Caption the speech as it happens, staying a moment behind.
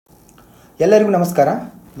ಎಲ್ಲರಿಗೂ ನಮಸ್ಕಾರ.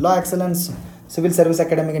 ಲಾ excellence civil service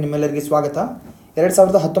ಅಕಾಡೆಮಿಗೆ ನಿಮ್ಮೆಲ್ಲರಿಗೆ ಸ್ವಾಗತ.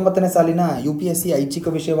 2019ನೇ ಸಾಲಿನ UPSC ಐಚ್ಛಿಕ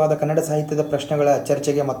ವಿಷಯವಾದ ಕನ್ನಡ ಸಾಹಿತ್ಯದ ಪ್ರಶ್ನೆಗಳ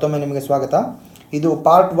ಚರ್ಚೆಗೆ ಮತ್ತೊಮ್ಮೆ ನಿಮಗೆ ಸ್ವಾಗತ. ಇದು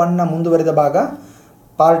ಪಾರ್ಟ್ 1ನ ಮುಂದುವರಿದ ಭಾಗ.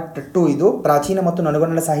 ಪಾರ್ಟ್ 2 ಇದು ಪ್ರಾಚೀನ ಮತ್ತು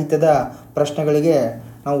ನಡುಗನ್ನಡ ಸಾಹಿತ್ಯದ ಪ್ರಶ್ನೆಗಳಿಗೆ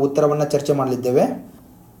ನಾವು ಉತ್ತರವನ್ನು ಚರ್ಚೆ ಮಾಡಲಿದ್ದೇವೆ.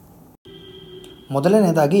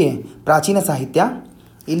 ಮೊದಲನೇದಾಗಿ ಪ್ರಾಚೀನ ಸಾಹಿತ್ಯ.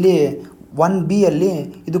 ಇಲ್ಲಿ 1Bಯಲ್ಲಿ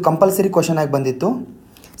ಇದು ಕಂಪಲ್ಸರಿ ಕ್ವಶನ್ ಆಗಿ ಬಂದಿತ್ತು.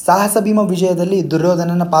 ಸಾಹಸ ಭೀಮ ವಿಜಯದಲ್ಲಿ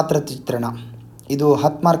ದುರ್ಯೋಧನನ ಪಾತ್ರ ಚಿತ್ರಣ. ಇದು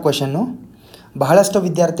 10 ಮಾರ್ಕ್ ಕ್ವಶನ್ನು. ಬಹಳಷ್ಟು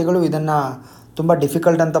ವಿದ್ಯಾರ್ಥಿಗಳು ಇದನ್ನು ತುಂಬ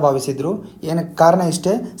ಡಿಫಿಕಲ್ಟ್ ಅಂತ ಭಾವಿಸಿದರು. ಏನಕ್ಕೆ ಕಾರಣ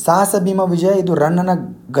ಇಷ್ಟೇ, ಸಾಹಸ ಭೀಮ ವಿಜಯ ಇದು ರನ್ನನ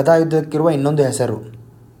ಗದಾಯುದ್ಧಕ್ಕಿರುವ ಇನ್ನೊಂದು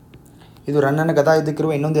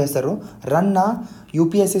ಹೆಸರು. ರನ್ನ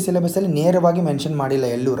UPSC ಸಿಲೆಬಸ್ಸಲ್ಲಿ ನೇರವಾಗಿ ಮೆನ್ಷನ್ ಮಾಡಿಲ್ಲ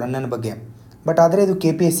ಎಲ್ಲೂ ರನ್ನನ ಬಗ್ಗೆ. ಬಟ್ ಆದರೆ ಇದು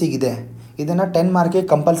KPSCಗಿದೆ. ಇದನ್ನು 10 ಮಾರ್ಕಿಗೆ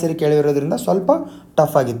ಕಂಪಲ್ಸರಿ ಕೇಳಿರೋದ್ರಿಂದ ಸ್ವಲ್ಪ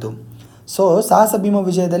ಟಫ್ ಆಗಿತ್ತು. ಸೊ ಸಾಹಸ ಭೀಮ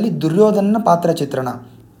ವಿಜಯದಲ್ಲಿ ದುರ್ಯೋಧನನ ಪಾತ್ರ ಚಿತ್ರಣ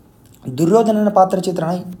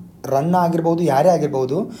ರನ್ನ ಆಗಿರ್ಬೋದು, ಯಾರೇ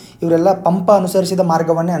ಆಗಿರ್ಬೋದು, ಇವರೆಲ್ಲ ಪಂಪ ಅನುಸರಿಸಿದ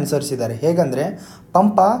ಮಾರ್ಗವನ್ನೇ ಅನುಸರಿಸಿದ್ದಾರೆ. ಹೇಗೆಂದರೆ,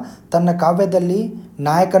 ಪಂಪ ತನ್ನ ಕಾವ್ಯದಲ್ಲಿ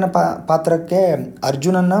ನಾಯಕನ ಪಾತ್ರಕ್ಕೆ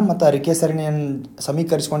ಅರ್ಜುನನ ಮತ್ತು ಅರಿಕೇಸರಣಿಯನ್ನು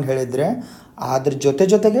ಸಮೀಕರಿಸ್ಕೊಂಡು ಹೇಳಿದರೆ, ಅದ್ರ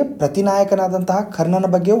ಜೊತೆಗೆ ಪ್ರತಿನಾಯಕನಾದಂತಹ ಕರ್ಣನ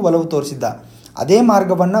ಬಗ್ಗೆಯೂ ಒಲವು ತೋರಿಸಿದ್ದ. ಅದೇ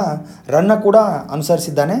ಮಾರ್ಗವನ್ನು ರನ್ನ ಕೂಡ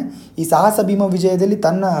ಅನುಸರಿಸಿದ್ದಾನೆ. ಈ ಸಾಹಸ ಭೀಮ ವಿಜಯದಲ್ಲಿ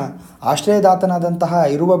ತನ್ನ ಆಶ್ರಯದಾತನಾದಂತಹ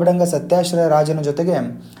ಇರುವ ಬಿಡಂಗ ಸತ್ಯಾಶ್ರಯ ರಾಜನ ಜೊತೆಗೆ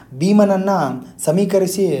ಭೀಮನನ್ನು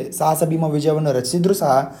ಸಮೀಕರಿಸಿ ಸಾಹಸ ಭೀಮ ವಿಜಯವನ್ನು ರಚಿಸಿದ್ರೂ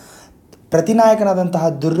ಸಹ ಪ್ರತಿನಾಯಕನಾದಂತಹ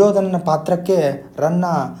ದುರ್ಯೋಧನನ ಪಾತ್ರಕ್ಕೆ ರನ್ನ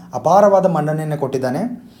ಅಪಾರವಾದ ಮನ್ನಣೆಯನ್ನು ಕೊಟ್ಟಿದ್ದಾನೆ.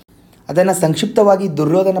 ಅದನ್ನು ಸಂಕ್ಷಿಪ್ತವಾಗಿ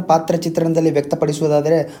ದುರ್ಯೋಧನ ಪಾತ್ರ ಚಿತ್ರಣದಲ್ಲಿ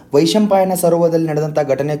ವ್ಯಕ್ತಪಡಿಸುವುದಾದರೆ, ವೈಶಂಪಾಯನ ಸರೋವರದಲ್ಲಿ ನಡೆದಂಥ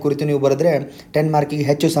ಘಟನೆ ಕುರಿತು ನೀವು ಬರೆದ್ರೆ 10 ಮಾರ್ಕಿಗೆ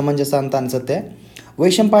ಹೆಚ್ಚು ಸಮಂಜಸ ಅಂತ ಅನಿಸುತ್ತೆ.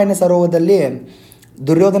 ವೈಶಂಪಾಯನ ಸರೋವರದಲ್ಲಿ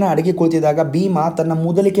ದುರ್ಯೋಧನ ಅಡಗಿ ಕುಳಿತಿದ್ದಾಗ ಭೀಮ ತನ್ನ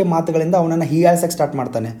ಮೂದಲಿಕೆ ಮಾತುಗಳಿಂದ ಅವನನ್ನು ಹೀಯಾಳಿಸಕ್ಕೆ ಸ್ಟಾರ್ಟ್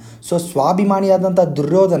ಮಾಡ್ತಾನೆ. ಸೊ ಸ್ವಾಭಿಮಾನಿಯಾದಂಥ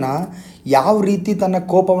ದುರ್ಯೋಧನ ಯಾವ ರೀತಿ ತನ್ನ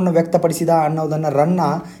ಕೋಪವನ್ನು ವ್ಯಕ್ತಪಡಿಸಿದ ಅನ್ನೋದನ್ನು ರನ್ನ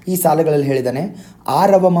ಈ ಸಾಲುಗಳಲ್ಲಿ ಹೇಳಿದ್ದಾನೆ.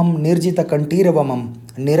 ಆರವಮಂ ನಿರ್ಜಿತ ಕಂಠೀರವಮಂ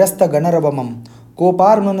ನಿರಸ್ತ ಗಣರವಮಂ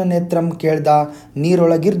ಕೋಪಾರ್ಣನ ನೇತ್ರಂ ಕೇಳ್ದ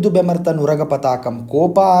ನೀರೊಳಗಿರ್ದು ಬೆಮರ್ತ ನುರಗ ಪತಾಕಂ.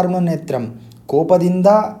 ಕೋಪಾರ್ಣ ನೇತ್ರಂ, ಕೋಪದಿಂದ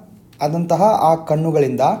ಆದಂತಹ ಆ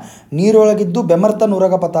ಕಣ್ಣುಗಳಿಂದ ನೀರೊಳಗಿದ್ದು ಬೆಮರ್ತ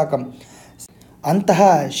ನುರಗ ಪತಾಕಂ. ಅಂತಹ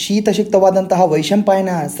ಶೀತಶಿಕ್ತವಾದಂತಹ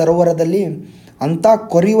ವೈಶಂಪಾಯನ ಸರೋವರದಲ್ಲಿ ಅಂಥ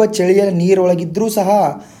ಕೊರೆಯುವ ಚಳಿಯ ನೀರೊಳಗಿದ್ದರೂ ಸಹ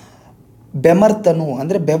ಬೆಮರ್ತನು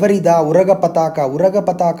ಅಂದರೆ ಬೆವರಿದ, ಉರಗ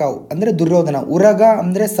ಪತಾಕ ಅಂದರೆ ದುರ್ಯೋಧನ. ಉರಗ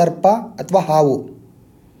ಅಂದರೆ ಸರ್ಪ ಅಥವಾ ಹಾವು,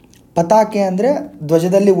 ಪತಾಕೆ ಅಂದರೆ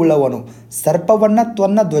ಧ್ವಜದಲ್ಲಿ ಉಳ್ಳವನು.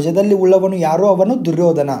 ಸರ್ಪವನ್ನು ಧ್ವಜದಲ್ಲಿ ಉಳ್ಳವನು ಯಾರೋ ಅವನು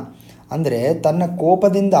ದುರ್ಯೋಧನ. ಅಂದರೆ ತನ್ನ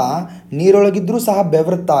ಕೋಪದಿಂದ ನೀರೊಳಗಿದ್ರೂ ಸಹ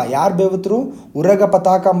ಬೆವರುತ್ತಾ. ಯಾರು ಬೆವರ್ತರು? ಉರಗ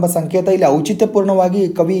ಪತಾಕ ಎಂಬ ಸಂಕೇತ ಇಲ್ಲಿ ಔಚಿತ್ಯಪೂರ್ಣವಾಗಿ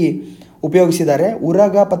ಕವಿ ಉಪಯೋಗಿಸಿದ್ದಾರೆ.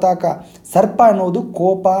 ಉರಗ ಪತಾಕ, ಸರ್ಪ ಅನ್ನೋದು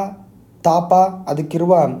ಕೋಪ, ತಾಪ,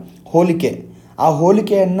 ಅದಕ್ಕಿರುವ ಹೋಲಿಕೆ. ಆ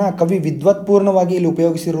ಹೋಲಿಕೆಯನ್ನು ಕವಿ ವಿದ್ವತ್ಪೂರ್ಣವಾಗಿ ಇಲ್ಲಿ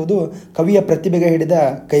ಉಪಯೋಗಿಸಿರುವುದು ಕವಿಯ ಪ್ರತಿಭೆಗೆ ಹಿಡಿದ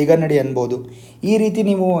ಕೈಗನ್ನಡಿ ಅನ್ಬೋದು. ಈ ರೀತಿ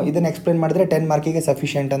ನೀವು ಇದನ್ನು ಎಕ್ಸ್ಪ್ಲೇನ್ ಮಾಡಿದ್ರೆ 10 ಮಾರ್ಕಿಗೆ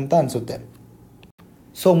ಸಫಿಷಿಯೆಂಟ್ ಅಂತ ಅನಿಸುತ್ತೆ.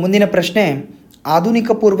 ಸೊ ಮುಂದಿನ ಪ್ರಶ್ನೆ,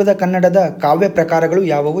 ಆಧುನಿಕ ಪೂರ್ವದ ಕನ್ನಡದ ಕಾವ್ಯ ಪ್ರಕಾರಗಳು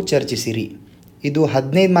ಯಾವುವು ಚರ್ಚಿಸಿರಿ. ಇದು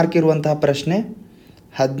 15 ಮಾರ್ಕ್ ಇರುವಂತಹ ಪ್ರಶ್ನೆ.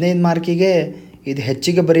 15 ಮಾರ್ಕಿಗೆ ಇದು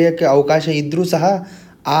ಹೆಚ್ಚಿಗೆ ಬರೆಯೋಕ್ಕೆ ಅವಕಾಶ ಇದ್ದರೂ ಸಹ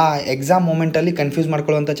ಆ ಎಕ್ಸಾಮ್ ಮೂಮೆಂಟಲ್ಲಿ ಕನ್ಫ್ಯೂಸ್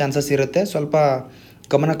ಮಾಡ್ಕೊಳ್ಳುವಂಥ ಚಾನ್ಸಸ್ ಇರುತ್ತೆ. ಸ್ವಲ್ಪ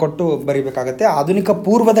ಗಮನ ಕೊಟ್ಟು ಬರೀಬೇಕಾಗತ್ತೆ. ಆಧುನಿಕ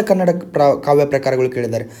ಪೂರ್ವದ ಕನ್ನಡ ಕಾವ್ಯ ಪ್ರಕಾರಗಳು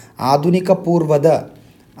ಕೇಳಿದ್ದಾರೆ. ಆಧುನಿಕ ಪೂರ್ವದ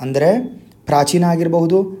ಅಂದರೆ ಪ್ರಾಚೀನ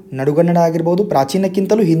ಆಗಿರಬಹುದು, ನಡುಗನ್ನಡ ಆಗಿರ್ಬೋದು,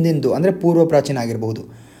 ಪ್ರಾಚೀನಕ್ಕಿಂತಲೂ ಹಿಂದಿಂದು ಅಂದರೆ ಪೂರ್ವ ಪ್ರಾಚೀನ ಆಗಿರಬಹುದು.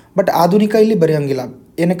 ಬಟ್ ಆಧುನಿಕ ಇಲ್ಲಿ ಬರೆಯೋಂಗಿಲ್ಲ.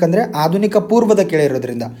 ಏನಕ್ಕಂದರೆ ಆಧುನಿಕ ಪೂರ್ವದ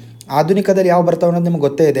ಕೇಳಿರೋದ್ರಿಂದ. ಆಧುನಿಕದಲ್ಲಿ ಯಾವ ಬರ್ತಾವೆ ಅನ್ನೋದು ನಿಮಗೆ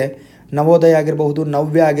ಗೊತ್ತೇ ಇದೆ. ನವೋದಯ ಆಗಿರಬಹುದು,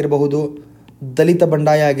 ನವ್ಯ ಆಗಿರಬಹುದು, ದಲಿತ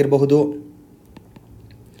ಬಂಡಾಯ ಆಗಿರಬಹುದು,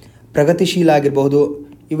 ಪ್ರಗತಿಶೀಲ ಆಗಿರಬಹುದು.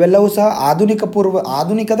 ಇವೆಲ್ಲವೂ ಸಹ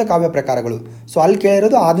ಆಧುನಿಕದ ಕಾವ್ಯ ಪ್ರಕಾರಗಳು. ಸೊ ಅಲ್ಲಿ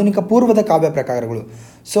ಕೇಳಿರೋದು ಆಧುನಿಕ ಪೂರ್ವದ ಕಾವ್ಯ ಪ್ರಕಾರಗಳು.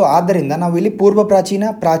 ಸೊ ಆದ್ದರಿಂದ ನಾವು ಇಲ್ಲಿ ಪೂರ್ವ ಪ್ರಾಚೀನ,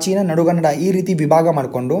 ನಡುಗನ್ನಡ ಈ ರೀತಿ ವಿಭಾಗ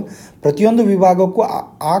ಮಾಡಿಕೊಂಡು ಪ್ರತಿಯೊಂದು ವಿಭಾಗಕ್ಕೂ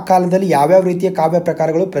ಆ ಕಾಲದಲ್ಲಿ ಯಾವ್ಯಾವ ರೀತಿಯ ಕಾವ್ಯ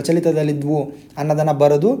ಪ್ರಕಾರಗಳು ಪ್ರಚಲಿತದಲ್ಲಿದ್ವು ಅನ್ನೋದನ್ನು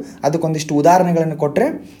ಬರೆದು ಅದಕ್ಕೊಂದಿಷ್ಟು ಉದಾಹರಣೆಗಳನ್ನು ಕೊಟ್ಟರೆ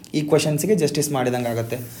ಈ ಕ್ವಶನ್ಸ್ಗೆ ಜಸ್ಟಿಸ್ ಮಾಡಿದಂಗೆ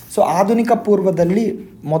ಆಗುತ್ತೆ. ಸೊ ಆಧುನಿಕ ಪೂರ್ವದಲ್ಲಿ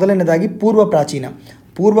ಮೊದಲನೇದಾಗಿ ಪೂರ್ವ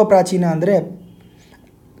ಪ್ರಾಚೀನ ಅಂದರೆ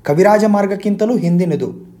ಕವಿರಾಜ ಮಾರ್ಗಕ್ಕಿಂತಲೂ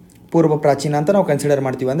ಹಿಂದಿನದು ಪೂರ್ವ ಪ್ರಾಚೀನ ಅಂತ ನಾವು ಕನ್ಸಿಡರ್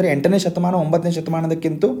ಮಾಡ್ತೀವಿ. ಅಂದರೆ 8ನೇ ಶತಮಾನ 9ನೇ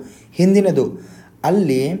ಶತಮಾನದಕ್ಕಿಂತ ಹಿಂದಿನದು.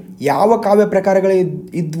 ಅಲ್ಲಿ ಯಾವ ಕಾವ್ಯ ಪ್ರಕಾರಗಳು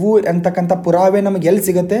ಇದ್ವು ಅಂತಕ್ಕಂಥ ಪುರಾವೆ ನಮಗೆ ಎಲ್ಲಿ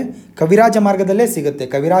ಸಿಗುತ್ತೆ? ಕವಿರಾಜ ಮಾರ್ಗದಲ್ಲೇ ಸಿಗುತ್ತೆ.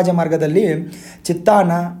 ಕವಿರಾಜ ಮಾರ್ಗದಲ್ಲಿ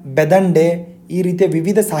ಚಿತ್ತಾನ, ಬೆದಂಡೆ ಈ ರೀತಿಯ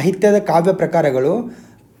ವಿವಿಧ ಸಾಹಿತ್ಯದ ಕಾವ್ಯ ಪ್ರಕಾರಗಳು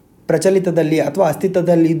ಪ್ರಚಲಿತದಲ್ಲಿ ಅಥವಾ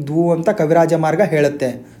ಅಸ್ತಿತ್ವದಲ್ಲಿ ಇದ್ವು ಅಂತ ಕವಿರಾಜ ಮಾರ್ಗ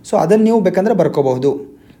ಹೇಳುತ್ತೆ. ಸೊ ಅದನ್ನು ನೀವು ಬೇಕಂದರೆ ಬರ್ಕೋಬಹುದು.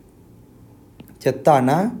 ಚಿತ್ತಾನ,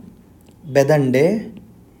 ಬೆದಂಡೆ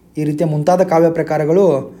ಈ ರೀತಿಯ ಮುಂತಾದ ಕಾವ್ಯ ಪ್ರಕಾರಗಳು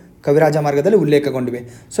ಕವಿರಾಜ ಮಾರ್ಗದಲ್ಲಿ ಉಲ್ಲೇಖಗೊಂಡಿವೆ.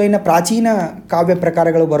 ಸೊ ಇನ್ನು ಪ್ರಾಚೀನ ಕಾವ್ಯ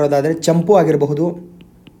ಪ್ರಕಾರಗಳು ಬರೋದಾದರೆ ಚಂಪು ಆಗಿರಬಹುದು,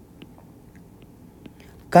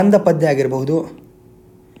 ಕಂದ ಪದ್ಯ ಆಗಿರಬಹುದು,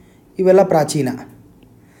 ಇವೆಲ್ಲ ಪ್ರಾಚೀನ.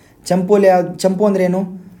 ಚಂಪು ಅಂದರೆ ಏನು?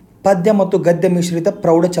 ಪದ್ಯ ಮತ್ತು ಗದ್ಯ ಮಿಶ್ರಿತ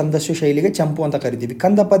ಪ್ರೌಢ ಛಂದಸ್ಸು ಶೈಲಿಗೆ ಚಂಪು ಅಂತ ಕರಿತೀವಿ.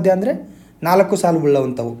 ಕಂದ ಪದ್ಯ ಅಂದರೆ 4 ಸಾಲು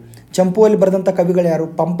ಉಳ್ಳವಂಥವು. ಚಂಪುವಲ್ಲಿ ಬರೆದಂಥ ಕವಿಗಳು ಯಾರು?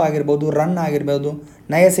 ಪಂಪ ಆಗಿರ್ಬೋದು, ರನ್ ಆಗಿರ್ಬೋದು,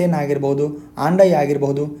 ನಯಸೇನ ಆಗಿರ್ಬೋದು, ಆಂಡಯ್ಯ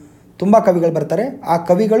ಆಗಿರ್ಬೋದು, ತುಂಬ ಕವಿಗಳು ಬರ್ತಾರೆ. ಆ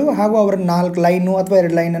ಕವಿಗಳು ಹಾಗೂ ಅವರ 4 ಲೈನು ಅಥವಾ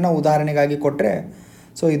 2 ಲೈನನ್ನು ಉದಾಹರಣೆಗಾಗಿ ಕೊಟ್ಟರೆ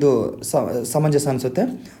ಸೊ ಇದು ಸಮಂಜಸ ಅನಿಸುತ್ತೆ.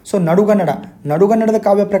 ಸೊ ನಡುಗನ್ನಡದ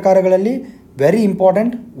ಕಾವ್ಯ ಪ್ರಕಾರಗಳಲ್ಲಿ ವೆರಿ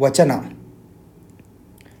ಇಂಪಾರ್ಟೆಂಟ್ ವಚನ.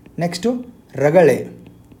 ನೆಕ್ಸ್ಟು ರಗಳೆ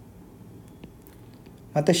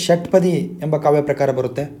ಮತ್ತು ಷಟ್ಪದಿ ಎಂಬ ಕಾವ್ಯ ಪ್ರಕಾರ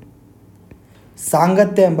ಬರುತ್ತೆ.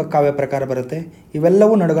 ಸಾಂಗತ್ಯ ಎಂಬ ಕಾವ್ಯ ಪ್ರಕಾರ ಬರುತ್ತೆ.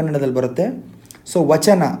 ಇವೆಲ್ಲವೂ ನಡುಗನ್ನಡದಲ್ಲಿ ಬರುತ್ತೆ. ಸೊ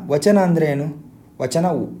ವಚನ ಅಂದರೆ ಏನು? ವಚನ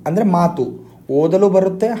ಅಂದರೆ ಮಾತು, ಓದಲು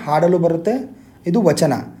ಬರುತ್ತೆ, ಹಾಡಲು ಬರುತ್ತೆ. ಇದು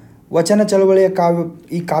ವಚನ ಚಳವಳಿಯ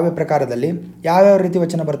ಈ ಕಾವ್ಯ ಪ್ರಕಾರದಲ್ಲಿ ಯಾವ್ಯಾವ ರೀತಿ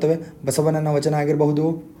ವಚನ ಬರ್ತವೆ? ಬಸವಣ್ಣನ ವಚನ ಆಗಿರಬಹುದು,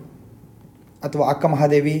 ಅಥವಾ ಅಕ್ಕ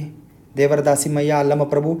ಮಹಾದೇವಿ, ದೇವರ ದಾಸಿಮಯ್ಯ, ಅಲ್ಲಮ್ಮ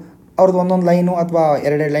ಪ್ರಭು ಅವ್ರದ್ದು ಒಂದೊಂದು ಲೈನು ಅಥವಾ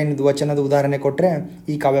 2 ಲೈನ್ ವಚನದ ಉದಾಹರಣೆ ಕೊಟ್ಟರೆ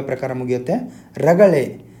ಈ ಕಾವ್ಯ ಪ್ರಕಾರ ಮುಗಿಯುತ್ತೆ. ರಗಳೆ,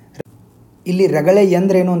 ಇಲ್ಲಿ ರಗಳೆ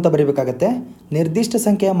ಎಂದ್ರೇನು ಅಂತ ಬರೀಬೇಕಾಗತ್ತೆ. ನಿರ್ದಿಷ್ಟ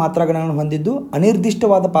ಸಂಖ್ಯೆಯ ಮಾತ್ರಾಗಳನ್ನು ಹೊಂದಿದ್ದು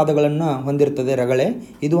ಅನಿರ್ದಿಷ್ಟವಾದ ಪಾದಗಳನ್ನು ಹೊಂದಿರುತ್ತದೆ ರಗಳೆ.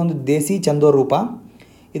 ಇದು ಒಂದು ದೇಸಿ ಛಂದೋರೂಪ.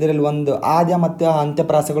 ಇದರಲ್ಲಿ ಒಂದು ಆದ್ಯ ಮತ್ತು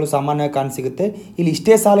ಅಂತ್ಯಪ್ರಾಸಗಳು ಸಾಮಾನ್ಯವಾಗಿ ಕಾಣಸಿಗುತ್ತೆ. ಇಲ್ಲಿ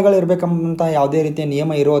ಇಷ್ಟೇ ಸಾಲುಗಳು ಇರಬೇಕಂತ ಯಾವುದೇ ರೀತಿಯ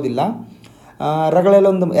ನಿಯಮ ಇರೋದಿಲ್ಲ. ರಗಳೆಯಲ್ಲಿ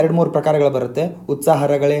ಒಂದು 2-3 ಪ್ರಕಾರಗಳು ಬರುತ್ತೆ. ಉತ್ಸಾಹ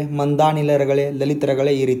ರಗಳೆ, ಮಂದಾನಿಲ ರಗಳೆ, ಲಲಿತ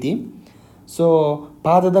ರಗಳೆ, ಈ ರೀತಿ. ಸೊ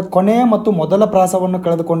ಪಾದದ ಕೊನೆಯ ಮತ್ತು ಮೊದಲ ಪ್ರಾಸವನ್ನು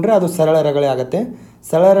ಕಳೆದುಕೊಂಡ್ರೆ ಅದು ಸರಳ ರಗಳೆ ಆಗುತ್ತೆ.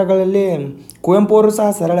 ಸರಳ ರಗಳೆಯಲ್ಲಿ ಕುವೆಂಪು ಅವರು ಸಹ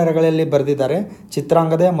ಸರಳ ರಗಳೆಯಲ್ಲಿ ಬರೆದಿದ್ದಾರೆ,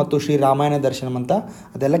 ಚಿತ್ರಾಂಗದೆ ಮತ್ತು ಶ್ರೀ ರಾಮಾಯಣ ದರ್ಶನಂ ಅಂತ.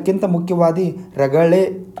 ಅದೆಲ್ಲಕ್ಕಿಂತ ಮುಖ್ಯವಾಗಿ ರಗಳೆ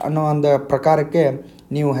ಅನ್ನೋ ಒಂದು ಪ್ರಕಾರಕ್ಕೆ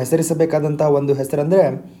ನೀವು ಹೆಸರಿಸಬೇಕಾದಂಥ ಒಂದು ಹೆಸರಂದರೆ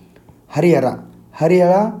ಹರಿಹರ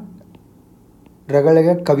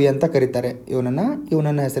ರಗಳೆಗೆ ಕವಿ ಅಂತ ಕರೀತಾರೆ.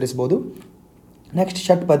 ಇವನನ್ನು ಹೆಸರಿಸ್ಬೋದು. ನೆಕ್ಸ್ಟ್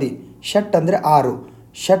ಷಟ್ ಅಂದರೆ 6.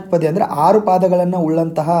 ಷಟ್ಪದಿ ಅಂದರೆ 6 ಪಾದಗಳನ್ನು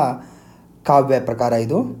ಉಳ್ಳಂತಹ ಕಾವ್ಯ ಪ್ರಕಾರ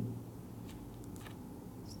ಇದು.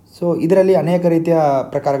 ಸೊ ಇದರಲ್ಲಿ ಅನೇಕ ರೀತಿಯ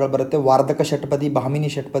ಪ್ರಕಾರಗಳು ಬರುತ್ತೆ. ವಾರ್ಧಕ ಷಟ್ಪದಿ, ಭಾಮಿನಿ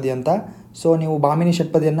ಷಟ್ಪದಿ ಅಂತ. ಸೊ ನೀವು ಭಾಮಿನಿ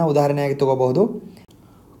ಷಟ್ಪದಿಯನ್ನು ಉದಾಹರಣೆಯಾಗಿ ತಗೋಬಹುದು.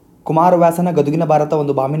 ಕುಮಾರವ್ಯಾಸನ ಗದುಗಿನ ಭಾರತ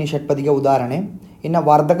ಒಂದು ಭಾಮಿನಿ ಷಟ್ಪದಿಗೆ ಉದಾಹರಣೆ. ಇನ್ನು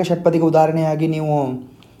ವಾರ್ಧಕ ಷಟ್ಪದಿಗೆ ಉದಾಹರಣೆಯಾಗಿ ನೀವು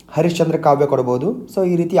ಹರಿಶ್ಚಂದ್ರ ಕಾವ್ಯ ಕೊಡ್ಬೋದು. ಸೊ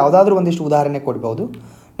ಈ ರೀತಿ ಯಾವುದಾದ್ರೂ ಒಂದಿಷ್ಟು ಉದಾಹರಣೆ ಕೊಡ್ಬೋದು.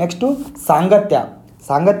 ನೆಕ್ಸ್ಟು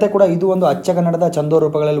ಸಾಂಗತ್ಯ ಕೂಡ ಇದು ಒಂದು ಅಚ್ಚಗನ್ನಡದ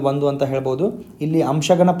ಛಂದೋರೂಪಗಳಲ್ಲಿ ಒಂದು ಅಂತ ಹೇಳ್ಬೋದು. ಇಲ್ಲಿ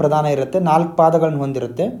ಅಂಶಗಣ ಪ್ರಧಾನ ಇರುತ್ತೆ, 4 ಪಾದಗಳನ್ನು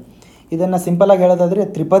ಹೊಂದಿರುತ್ತೆ. ಇದನ್ನು ಸಿಂಪಲಾಗಿ ಹೇಳೋದಾದರೆ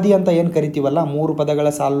ತ್ರಿಪದಿ ಅಂತ ಏನು ಕರಿತೀವಲ್ಲ, 3 ಪದಗಳ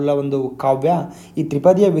ಸಾಲುಳ್ಳ ಒಂದು ಕಾವ್ಯ, ಈ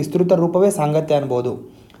ತ್ರಿಪದಿಯ ವಿಸ್ತೃತ ರೂಪವೇ ಸಾಂಗತ್ಯ ಅನ್ಬೋದು.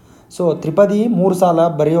 ಸೊ ತ್ರಿಪದಿ 3 ಸಾಲ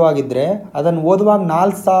ಬರೆಯುವಾಗಿದ್ದರೆ ಅದನ್ನು ಓದುವಾಗ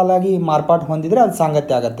 4 ಸಾಲಾಗಿ ಮಾರ್ಪಾಟು ಹೊಂದಿದರೆ ಅದು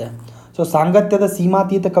ಸಾಂಗತ್ಯ ಆಗುತ್ತೆ. ಸೊ ಸಾಂಗತ್ಯದ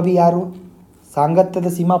ಸೀಮಾತೀತ ಕವಿ ಯಾರು? ಸಾಂಗತ್ಯದ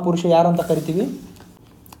ಸೀಮಾ ಪುರುಷ ಯಾರು ಅಂತ ಕರಿತೀವಿ?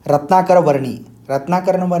 ರತ್ನಾಕರ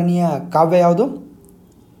ವರ್ಣಿಯ ಕಾವ್ಯ ಯಾವುದು?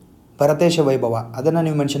 ಭರತೇಶ ವೈಭವ. ಅದನ್ನು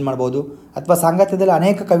ನೀವು ಮೆನ್ಷನ್ ಮಾಡ್ಬೋದು. ಅಥವಾ ಸಾಂಗತ್ಯದಲ್ಲಿ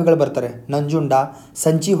ಅನೇಕ ಕವಿಗಳು ಬರ್ತಾರೆ. ನಂಜುಂಡ,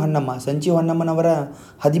 ಸಂಚೀವ್ ಹೊನ್ನಮ್ಮನವರ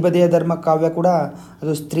ಹದಿಬದೆಯ ಧರ್ಮ ಕಾವ್ಯ ಕೂಡ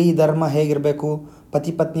ಅದು ಸ್ತ್ರೀ ಧರ್ಮ ಹೇಗಿರಬೇಕು,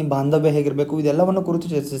 ಪತಿ ಪತ್ನಿ ಬಾಂಧವ್ಯ ಹೇಗಿರಬೇಕು, ಇದೆಲ್ಲವನ್ನು ಕುರಿತು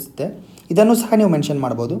ಚರ್ಚಿಸುತ್ತೆ. ಇದನ್ನು ಸಹ ನೀವು ಮೆನ್ಷನ್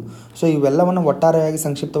ಮಾಡ್ಬೋದು. ಸೊ ಇವೆಲ್ಲವನ್ನು ಒಟ್ಟಾರೆಯಾಗಿ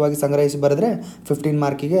ಸಂಕ್ಷಿಪ್ತವಾಗಿ ಸಂಗ್ರಹಿಸಿ ಬರೆದ್ರೆ 15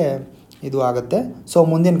 ಮಾರ್ಕಿಗೆ ಇದು ಆಗುತ್ತೆ. ಸೊ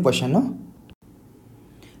ಮುಂದಿನ ಕ್ವಶನ್ನು,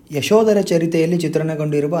 ಯಶೋಧರ ಚರಿತೆಯಲ್ಲಿ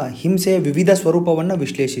ಚಿತ್ರಣಗೊಂಡಿರುವ ಹಿಂಸೆಯ ವಿವಿಧ ಸ್ವರೂಪವನ್ನು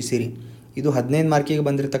ವಿಶ್ಲೇಷಿಸಿರಿ. ಇದು 15 ಮಾರ್ಕಿಗೆ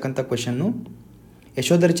ಬಂದಿರತಕ್ಕಂಥ ಕ್ವಶನ್ನು.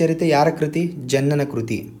 ಯಶೋಧರ ಚರಿತೆ ಯಾರ ಕೃತಿ? ಜನ್ನನ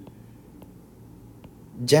ಕೃತಿ.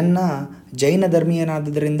 ಜನ್ನ ಜೈನ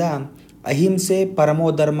ಧರ್ಮೀಯನಾದ್ದರಿಂದ ಅಹಿಂಸೆ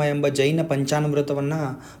ಪರಮೋಧರ್ಮ ಎಂಬ ಜೈನ ಪಂಚಾನುವ್ರತವನ್ನು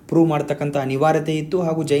ಪ್ರೂವ್ ಮಾಡ್ತಕ್ಕಂಥ ಅನಿವಾರ್ಯತೆ ಇತ್ತು,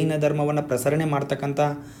 ಹಾಗೂ ಜೈನ ಧರ್ಮವನ್ನು ಪ್ರಸರಣೆ ಮಾಡ್ತಕ್ಕಂಥ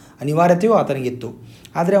ಅನಿವಾರ್ಯತೆಯೂ ಆತನಿಗಿತ್ತು.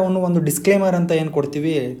 ಆದರೆ ಅವನು ಒಂದು ಡಿಸ್ಕ್ಲೇಮರ್ ಅಂತ ಏನು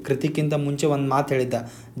ಕೊಡ್ತೀವಿ, ಕೃತಿಗಿಂತ ಮುಂಚೆ ಒಂದು ಮಾತು ಹೇಳಿದ್ದ,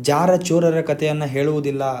 ಜಾರ ಚೋರರ ಕಥೆಯನ್ನು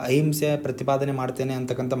ಹೇಳುವುದಿಲ್ಲ, ಅಹಿಂಸೆ ಪ್ರತಿಪಾದನೆ ಮಾಡ್ತೇನೆ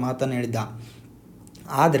ಅಂತಕ್ಕಂಥ ಮಾತನ್ನು ಹೇಳಿದ್ದ.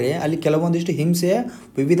 ಆದರೆ ಅಲ್ಲಿ ಕೆಲವೊಂದಿಷ್ಟು ಹಿಂಸೆಯ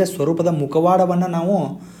ವಿವಿಧ ಸ್ವರೂಪದ ಮುಖವಾಡವನ್ನು ನಾವು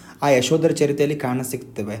ಆ ಯಶೋಧರ ಚರಿತೆಯಲ್ಲಿ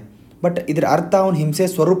ಕಾಣಸಿಗ್ತೇವೆ. ಬಟ್ ಇದರ ಅರ್ಥ ಅವನು ಹಿಂಸೆಯ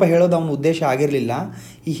ಸ್ವರೂಪ ಹೇಳೋದು ಅವನ ಉದ್ದೇಶ ಆಗಿರಲಿಲ್ಲ.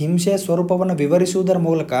 ಈ ಹಿಂಸೆಯ ಸ್ವರೂಪವನ್ನು ವಿವರಿಸುವುದರ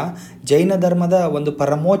ಮೂಲಕ ಜೈನ ಧರ್ಮದ ಒಂದು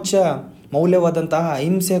ಪರಮೋಚ್ಚ ಮೌಲ್ಯವಾದಂತಹ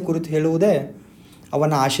ಅಹಿಂಸೆಯ ಕುರಿತು ಹೇಳುವುದೇ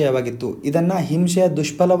ಅವನ ಆಶಯವಾಗಿತ್ತು. ಇದನ್ನು ಹಿಂಸೆಯ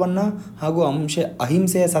ದುಷ್ಫಲವನ್ನು ಹಾಗೂ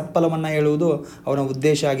ಅಹಿಂಸೆಯ ಸತ್ಫಲವನ್ನು ಹೇಳುವುದು ಅವನ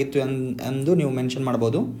ಉದ್ದೇಶ ಆಗಿತ್ತು ಎಂದು ನೀವು ಮೆನ್ಷನ್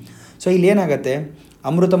ಮಾಡ್ಬೋದು. ಸೊ ಇಲ್ಲಿ ಏನಾಗುತ್ತೆ,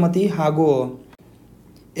 ಅಮೃತಮತಿ ಹಾಗೂ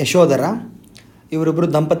ಯಶೋಧರ ಇವರಿಬ್ಬರು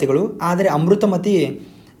ದಂಪತಿಗಳು. ಆದರೆ ಅಮೃತಮತಿ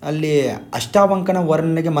ಅಲ್ಲಿ ಅಷ್ಟಾವಂಕನ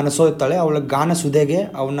ವರ್ಣನೆಗೆ ಮನಸೋಲ್ತಾಳೆ, ಅವಳ ಗಾನ ಸುಧೆಗೆ,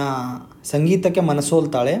 ಅವನ ಸಂಗೀತಕ್ಕೆ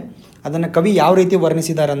ಮನಸೋಲ್ತಾಳೆ. ಅದನ್ನು ಕವಿ ಯಾವ ರೀತಿ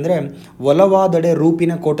ವರ್ಣಿಸಿದ್ದಾರೆ ಅಂದರೆ, ಒಲವಾದಡೆ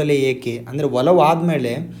ರೂಪಿನ ಕೋಟಲೆ ಏಕೆ, ಅಂದರೆ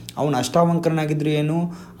ಒಲವಾದಮೇಲೆ ಅವನು ಅಷ್ಟಾವಂಕನಾಗಿದ್ದರೂ ಏನು,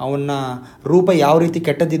 ಅವನ ರೂಪ ಯಾವ ರೀತಿ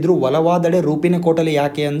ಕೆಟ್ಟದಿದ್ದರೂ ಒಲವಾದಡೆ ರೂಪಿನ ಕೋಟಲೆ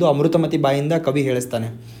ಯಾಕೆ ಎಂದು ಅಮೃತಮತಿ ಬಾಯಿಂದ ಕವಿ ಹೇಳಿಸ್ತಾನೆ.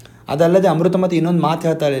 ಅದಲ್ಲದೆ ಅಮೃತಮತಿ ಇನ್ನೊಂದು ಮಾತು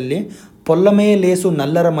ಹೇಳ್ತಾಳೆ ಇಲ್ಲಿ, ಪೊಲ್ಲಮೆಯ ಲೇಸು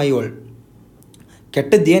ನಲ್ಲರ ಮೈಯೊಳ್,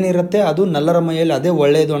 ಕೆಟ್ಟದ್ದೇನಿರುತ್ತೆ ಅದು ನಲ್ಲರ ಮೈಯಲ್ಲಿ ಅದೇ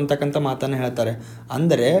ಒಳ್ಳೆಯದು ಅಂತಕ್ಕಂಥ ಮಾತನ್ನು ಹೇಳ್ತಾರೆ.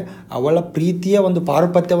 ಅಂದರೆ ಅವಳ ಪ್ರೀತಿಯ ಒಂದು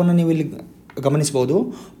ಪಾರುಪತ್ಯವನ್ನು ನೀವು ಇಲ್ಲಿ ಗಮನಿಸ್ಬೋದು.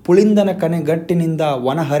 ಪುಳಿಂದನ ಕನೆ ಗಟ್ಟಿನಿಂದ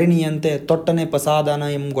ವನಹರಿಣಿಯಂತೆ ತೊಟ್ಟನೆ ಪಸಾದನ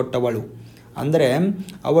ಎಂಗೊಟ್ಟವಳು. ಅಂದರೆ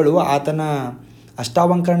ಅವಳು ಆತನ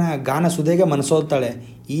ಅಷ್ಟಾವಕ್ರನ ಗಾನ ಸುಧೆಗೆ ಮನಸೋಲ್ತಾಳೆ.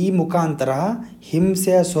 ಈ ಮುಖಾಂತರ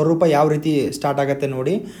ಹಿಂಸೆಯ ಸ್ವರೂಪ ಯಾವ ರೀತಿ ಸ್ಟಾರ್ಟ್ ಆಗುತ್ತೆ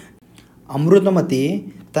ನೋಡಿ. ಅಮೃತಮತಿ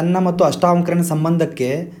ತನ್ನ ಮತ್ತು ಅಷ್ಟಾವಕ್ರನ ಸಂಬಂಧಕ್ಕೆ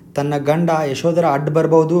ತನ್ನ ಗಂಡ ಯಶೋಧರ ಅಡ್ಡ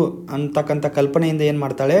ಬರ್ಬೋದು ಅಂತಕ್ಕಂಥ ಕಲ್ಪನೆಯಿಂದ ಏನು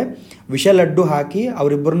ಮಾಡ್ತಾಳೆ, ವಿಷ ಲಡ್ಡು ಹಾಕಿ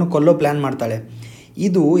ಅವರಿಬ್ಬರನ್ನು ಕೊಲ್ಲೋ ಪ್ಲ್ಯಾನ್ ಮಾಡ್ತಾಳೆ.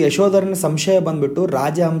 ಇದು ಯಶೋಧರನ ಸಂಶಯ ಬಂದುಬಿಟ್ಟು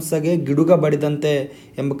ರಾಜಹಂಸಗೆ ಗಿಡುಗ ಬಡಿದಂತೆ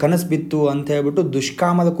ಎಂಬ ಕನಸು ಬಿತ್ತು ಅಂತ ಹೇಳ್ಬಿಟ್ಟು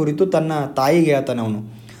ದುಷ್ಕಾಮದ ಕುರಿತು ತನ್ನ ತಾಯಿಗೆ ಹೇಳ್ತಾನೆ ಅವನು.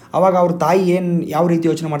 ಆವಾಗ ಅವ್ರ ತಾಯಿ ಯಾವ ರೀತಿ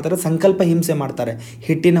ಯೋಚನೆ ಮಾಡ್ತಾರೆ, ಸಂಕಲ್ಪ ಹಿಂಸೆ ಮಾಡ್ತಾರೆ.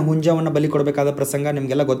 ಹಿಟ್ಟಿನ ಹುಂಜವನ್ನು ಬಲಿ ಕೊಡಬೇಕಾದ ಪ್ರಸಂಗ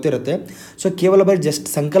ನಿಮಗೆಲ್ಲ ಗೊತ್ತಿರುತ್ತೆ. ಸೊ ಕೇವಲ ಬರೀ ಜಸ್ಟ್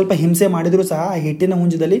ಸಂಕಲ್ಪ ಹಿಂಸೆ ಮಾಡಿದರೂ ಸಹ ಆ ಹಿಟ್ಟಿನ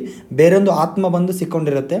ಹುಂಜದಲ್ಲಿ ಬೇರೊಂದು ಆತ್ಮ ಬಂದು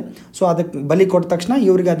ಸಿಕ್ಕೊಂಡಿರುತ್ತೆ. ಸೊ ಅದಕ್ಕೆ ಬಲಿ ಕೊಟ್ಟ ತಕ್ಷಣ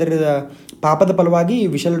ಇವರಿಗೆ ಅದರ ಪಾಪದ ಫಲವಾಗಿ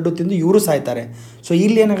ವಿಷಲಡ್ಡು ತಿಂದು ಇವರು ಸಾಯ್ತಾರೆ. ಸೊ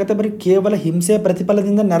ಇಲ್ಲಿ ಏನಾಗುತ್ತೆ, ಬರೀ ಕೇವಲ ಹಿಂಸೆಯ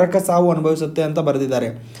ಪ್ರತಿಫಲದಿಂದ ನರಕ ಸಾವು ಅನುಭವಿಸುತ್ತೆ ಅಂತ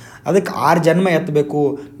ಬರೆದಿದ್ದಾರೆ. ಅದಕ್ಕೆ 6 ಜನ್ಮ ಎತ್ತಬೇಕು,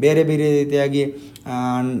 ಬೇರೆ ಬೇರೆ ರೀತಿಯಾಗಿ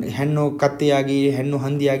ಹೆಣ್ಣು ಕತ್ತಿಯಾಗಿ, ಹೆಣ್ಣು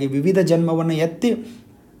ಹಂದಿಯಾಗಿ ವಿವಿಧ ಜನ್ಮವನ್ನು ಎತ್ತಿ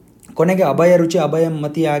ಕೊನೆಗೆ ಅಭಯ ರುಚಿ ಅಭಯ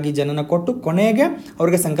ಮತಿಯಾಗಿ ಜನನ ಕೊಟ್ಟು ಕೊನೆಗೆ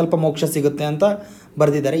ಅವ್ರಿಗೆ ಸಂಕಲ್ಪ ಮೋಕ್ಷ ಸಿಗುತ್ತೆ ಅಂತ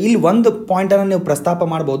ಬರೆದಿದ್ದಾರೆ. ಇಲ್ಲಿ ಒಂದು ಪಾಯಿಂಟನ್ನು ನೀವು ಪ್ರಸ್ತಾಪ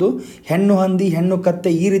ಮಾಡ್ಬೋದು. ಹೆಣ್ಣು ಹಂದಿ, ಹೆಣ್ಣು ಕತ್ತೆ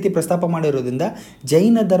ಈ ರೀತಿ ಪ್ರಸ್ತಾಪ ಮಾಡಿರೋದ್ರಿಂದ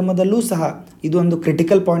ಜೈನ ಧರ್ಮದಲ್ಲೂ ಸಹ ಇದು ಒಂದು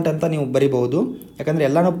ಕ್ರಿಟಿಕಲ್ ಪಾಯಿಂಟ್ ಅಂತ ನೀವು ಬರಿಬಹುದು. ಯಾಕಂದರೆ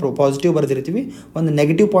ಎಲ್ಲ ನಾವು ಪಾಸಿಟಿವ್ ಬರೆದಿರ್ತೀವಿ, ಒಂದು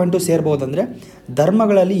ನೆಗೆಟಿವ್ ಪಾಯಿಂಟು ಸೇರ್ಬೋದು. ಅಂದರೆ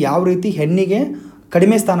ಧರ್ಮಗಳಲ್ಲಿ ಯಾವ ರೀತಿ ಹೆಣ್ಣಿಗೆ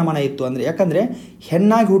ಕಡಿಮೆ ಸ್ಥಾನಮಾನ ಇತ್ತು ಅಂದರೆ, ಯಾಕಂದರೆ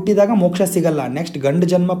ಹೆಣ್ಣಾಗಿ ಹುಟ್ಟಿದಾಗ ಮೋಕ್ಷ ಸಿಗಲ್ಲ, ನೆಕ್ಸ್ಟ್ ಗಂಡು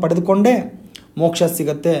ಜನ್ಮ ಪಡೆದುಕೊಂಡೇ ಮೋಕ್ಷ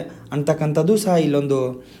ಸಿಗುತ್ತೆ ಅಂತಕ್ಕಂಥದ್ದು ಸಹ ಇಲ್ಲೊಂದು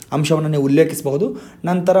ಅಂಶವನ್ನು ನೀವು ಉಲ್ಲೇಖಿಸಬಹುದು.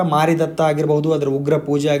 ನಂತರ ಮಾರಿದತ್ತ ಆಗಿರ್ಬೋದು, ಅದರ ಉಗ್ರ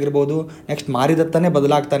ಪೂಜೆ ಆಗಿರ್ಬೋದು, ನೆಕ್ಸ್ಟ್ ಮಾರಿದತ್ತನೇ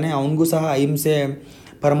ಬದಲಾಗ್ತಾನೆ, ಅವನಿಗೂ ಸಹ ಅಹಿಂಸೆ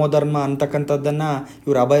ಪರಮೋಧರ್ಮ ಅಂತಕ್ಕಂಥದ್ದನ್ನು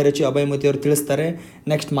ಇವರು ಅಭಯ ರುಚಿ ಅಭಯಮತಿಯವರು ತಿಳಿಸ್ತಾರೆ.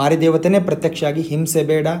 ನೆಕ್ಸ್ಟ್ ಮಾರಿದೇವತೆನೇ ಪ್ರತ್ಯಕ್ಷ ಆಗಿ ಹಿಂಸೆ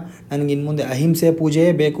ಬೇಡ, ನನಗೆ ಇನ್ನು ಮುಂದೆ ಅಹಿಂಸೆ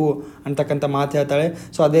ಪೂಜೆಯೇ ಬೇಕು ಅಂತಕ್ಕಂಥ ಮಾತು ಹೇಳ್ತಾಳೆ.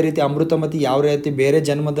 ಸೊ ಅದೇ ರೀತಿ ಅಮೃತಮತಿ ಯಾವ ರೀತಿ ಬೇರೆ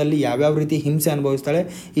ಜನ್ಮದಲ್ಲಿ ಯಾವ್ಯಾವ ರೀತಿ ಹಿಂಸೆ ಅನುಭವಿಸ್ತಾಳೆ,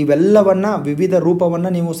 ಇವೆಲ್ಲವನ್ನು ವಿವಿಧ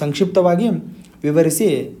ರೂಪವನ್ನು ನೀವು ಸಂಕ್ಷಿಪ್ತವಾಗಿ ವಿವರಿಸಿ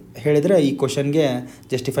ಹೇಳಿದರೆ ಈ ಕ್ವಶನ್ಗೆ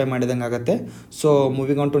ಜಸ್ಟಿಫೈ ಮಾಡಿದಂಗೆ ಆಗುತ್ತೆ. So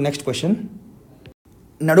moving on to next question.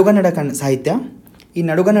 ನಡುಗನ್ನಡ ಸಾಹಿತ್ಯ. ಈ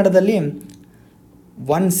ನಡುಗನ್ನಡದಲ್ಲಿ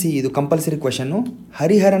 1C ಇದು ಕಂಪಲ್ಸರಿ ಕ್ವಶನ್ನು.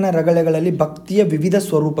 ಹರಿಹರನ ರಗಳೆಗಳಲ್ಲಿ ಭಕ್ತಿಯ ವಿವಿಧ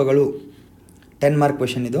ಸ್ವರೂಪಗಳು. 10 ಮಾರ್ಕ್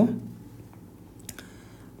ಕ್ವಶನ್ ಇದು.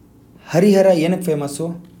 ಹರಿಹರ ಏನಕ್ಕೆ ಫೇಮಸ್ಸು?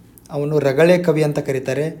 ಅವನು ರಗಳೆ ಕವಿ ಅಂತ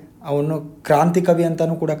ಕರೀತಾರೆ, ಅವನು ಕ್ರಾಂತಿ ಕವಿ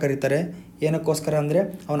ಅಂತಲೂ ಕೂಡ ಕರೀತಾರೆ. ಏನಕ್ಕೋಸ್ಕರ ಅಂದರೆ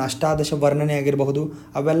ಅವನ ಅಷ್ಟಾದಶ ವರ್ಣನೆ ಆಗಿರಬಹುದು,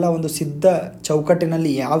 ಅವೆಲ್ಲ ಒಂದು ಸಿದ್ಧ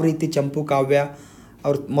ಚೌಕಟ್ಟಿನಲ್ಲಿ ಯಾವ ರೀತಿ ಚಂಪು ಕಾವ್ಯ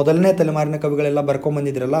ಅವ್ರ ಮೊದಲನೇ ತಲೆಮಾರಿನ ಕವಿಗಳೆಲ್ಲ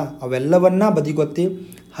ಬರ್ಕೊಂಬಂದಿದ್ರಲ್ಲ ಅವೆಲ್ಲವನ್ನ ಬದಿಗೊತ್ತಿ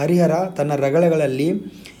ಹರಿಹರ ತನ್ನ ರಗಳೆಗಳಲ್ಲಿ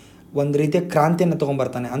ಒಂದು ರೀತಿಯ ಕ್ರಾಂತಿಯನ್ನು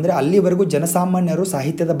ತೊಗೊಂಬರ್ತಾನೆ. ಅಂದರೆ ಅಲ್ಲಿವರೆಗೂ ಜನಸಾಮಾನ್ಯರು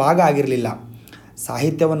ಸಾಹಿತ್ಯದ ಭಾಗ ಆಗಿರಲಿಲ್ಲ,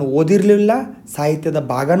 ಸಾಹಿತ್ಯವನ್ನು ಓದಿರಲಿಲ್ಲ, ಸಾಹಿತ್ಯದ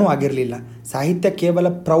ಭಾಗನೂ ಆಗಿರಲಿಲ್ಲ. ಸಾಹಿತ್ಯ ಕೇವಲ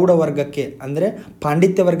ಪ್ರೌಢ ವರ್ಗಕ್ಕೆ ಅಂದರೆ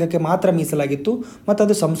ಪಾಂಡಿತ್ಯ ವರ್ಗಕ್ಕೆ ಮಾತ್ರ ಮೀಸಲಾಗಿತ್ತು ಮತ್ತು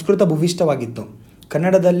ಅದು ಸಂಸ್ಕೃತ ಭೂವಿಷ್ಠವಾಗಿತ್ತು.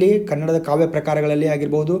 ಕನ್ನಡದ ಕಾವ್ಯ ಪ್ರಕಾರಗಳಲ್ಲಿ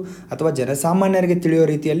ಆಗಿರ್ಬೋದು ಅಥವಾ ಜನಸಾಮಾನ್ಯರಿಗೆ ತಿಳಿಯೋ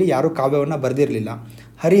ರೀತಿಯಲ್ಲಿ ಯಾರೂ ಕಾವ್ಯವನ್ನು ಬರೆದಿರಲಿಲ್ಲ.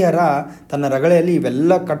 ಹರಿಹರ ತನ್ನ ರಗಳೆಯಲ್ಲಿ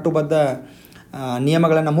ಇವೆಲ್ಲ ಕಟ್ಟುಬದ್ಧ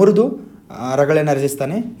ನಿಯಮಗಳನ್ನು ಮುರಿದು ರಗಳೆಯನ್ನು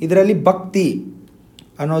ರಚಿಸ್ತಾನೆ. ಇದರಲ್ಲಿ ಭಕ್ತಿ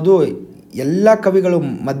ಅನ್ನೋದು ಎಲ್ಲ ಕವಿಗಳು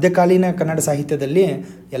ಮಧ್ಯಕಾಲೀನ ಕನ್ನಡ ಸಾಹಿತ್ಯದಲ್ಲಿ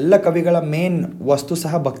ಎಲ್ಲ ಕವಿಗಳ ಮೇನ್ ವಸ್ತು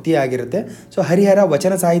ಸಹ ಭಕ್ತಿಯೇ ಆಗಿರುತ್ತೆ. ಸೊ ಹರಿಹರ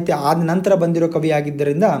ವಚನ ಸಾಹಿತ್ಯ ಆದ ನಂತರ ಬಂದಿರೋ ಕವಿ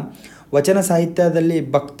ಆಗಿದ್ದರಿಂದ ವಚನ ಸಾಹಿತ್ಯದಲ್ಲಿ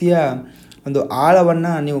ಭಕ್ತಿಯ ಒಂದು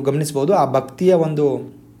ಆಳವನ್ನು ನೀವು ಗಮನಿಸ್ಬೋದು. ಆ ಭಕ್ತಿಯ ಒಂದು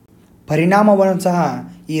ಪರಿಣಾಮವನ್ನು ಸಹ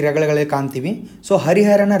ಈ ರಗಳೆಗಳೇ ಕಾಣ್ತೀವಿ. ಸೊ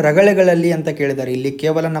ಹರಿಹರನ ರಗಳೆಗಳಲ್ಲಿ ಅಂತ ಕೇಳಿದ್ದಾರೆ. ಇಲ್ಲಿ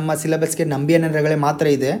ಕೇವಲ ನಮ್ಮ ಸಿಲೆಬಸ್ಗೆ ನಂಬಿಯನ ರಗಳೆ ಮಾತ್ರ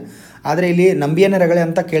ಇದೆ, ಆದರೆ ಇಲ್ಲಿ ನಂಬಿಯನ ರಗಳೆ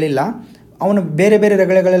ಅಂತ ಕೇಳಿಲ್ಲ. ಅವನು ಬೇರೆ ಬೇರೆ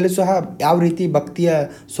ರಗಳೆಗಳಲ್ಲಿ ಸಹ ಯಾವ ರೀತಿ ಭಕ್ತಿಯ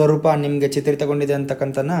ಸ್ವರೂಪ ನಿಮಗೆ ಚಿತ್ರಿತಗೊಂಡಿದೆ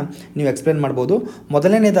ಅಂತಕ್ಕಂಥನ್ನ ನೀವು ಎಕ್ಸ್ಪ್ಲೇನ್ ಮಾಡ್ಬೋದು.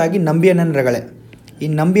 ಮೊದಲನೇದಾಗಿ ನಂಬಿಯಣ್ಣನ ರಗಳೆ. ಈ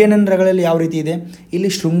ನಂಬಿಯಣ್ಣನ ರಗಳೆಯಲ್ಲಿ ಯಾವ ರೀತಿ ಇದೆ, ಇಲ್ಲಿ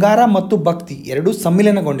ಶೃಂಗಾರ ಮತ್ತು ಭಕ್ತಿ ಎರಡೂ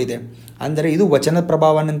ಸಮ್ಮಿಲನಗೊಂಡಿದೆ. ಅಂದರೆ ಇದು ವಚನ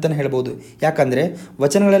ಪ್ರಭಾವ ಅಂತಲೇ ಹೇಳ್ಬೋದು. ಯಾಕಂದರೆ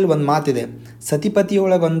ವಚನಗಳಲ್ಲಿ ಒಂದು ಮಾತಿದೆ,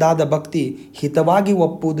 ಸತಿಪತಿಯೊಳಗೊಂದಾದ ಭಕ್ತಿ ಹಿತವಾಗಿ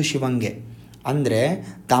ಒಪ್ಪುವುದು ಶಿವಂಗೆ. ಅಂದರೆ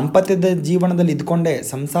ದಾಂಪತ್ಯದ ಜೀವನದಲ್ಲಿ ಇದ್ಕೊಂಡೇ,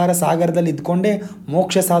 ಸಂಸಾರ ಸಾಗರದಲ್ಲಿ ಇದ್ಕೊಂಡೇ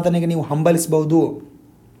ಮೋಕ್ಷ ಸಾಧನೆಗೆ ನೀವು ಹಂಬಲಿಸಬಹುದು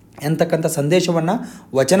ಎಂತಕ್ಕಂಥ ಸಂದೇಶವನ್ನು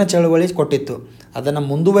ವಚನ ಚಳವಳಿ ಕೊಟ್ಟಿತ್ತು. ಅದನ್ನು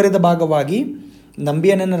ಮುಂದುವರಿದ ಭಾಗವಾಗಿ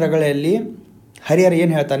ನಂಬಿಯಣ್ಣನ ರಗಳೆಯಲ್ಲಿ ಹರಿಹರ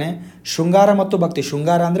ಏನು ಹೇಳ್ತಾನೆ, ಶೃಂಗಾರ ಮತ್ತು ಭಕ್ತಿ.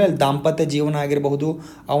 ಶೃಂಗಾರ ಅಂದರೆ ಅಲ್ಲಿ ದಾಂಪತ್ಯ ಜೀವನ ಆಗಿರಬಹುದು,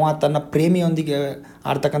 ಅವ ತನ್ನ ಪ್ರೇಮಿಯೊಂದಿಗೆ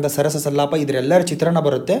ಆಡ್ತಕ್ಕಂಥ ಸರಸ ಸಲ್ಲಾಪ ಇದರೆಲ್ಲರ ಚಿತ್ರಣ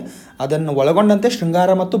ಬರುತ್ತೆ. ಅದನ್ನು ಒಳಗೊಂಡಂತೆ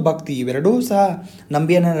ಶೃಂಗಾರ ಮತ್ತು ಭಕ್ತಿ ಇವೆರಡೂ ಸಹ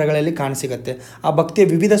ನಂಬಿಯಣ್ಣನ ರಗಳೆಯಲ್ಲಿ ಕಾಣಸಿಗತ್ತೆ. ಆ ಭಕ್ತಿಯ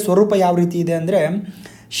ವಿವಿಧ ಸ್ವರೂಪ ಯಾವ ರೀತಿ ಇದೆ ಅಂದರೆ,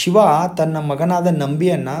 ಶಿವ ತನ್ನ ಮಗನಾದ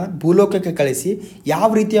ನಂಬಿಯನ್ನು ಭೂಲೋಕಕ್ಕೆ ಕಳಿಸಿ ಯಾವ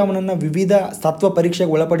ರೀತಿ ಅವನನ್ನು ವಿವಿಧ ಸತ್ವ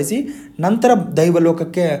ಪರೀಕ್ಷೆಗೆ ಒಳಪಡಿಸಿ ನಂತರ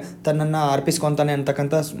ದೈವಲೋಕಕ್ಕೆ ತನ್ನನ್ನು ಅರ್ಪಿಸ್ಕೊತಾನೆ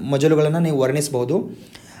ಅಂತಕ್ಕಂಥ ಮಜಲುಗಳನ್ನು ನೀವು ವರ್ಣಿಸ್ಬೋದು.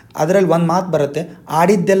 ಅದರಲ್ಲಿ ಒಂದು ಮಾತು ಬರುತ್ತೆ,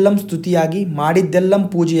 ಆಡಿದ್ದೆಲ್ಲಂ ಸ್ತುತಿಯಾಗಿ ಮಾಡಿದ್ದೆಲ್ಲಂ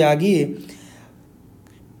ಪೂಜೆಯಾಗಿ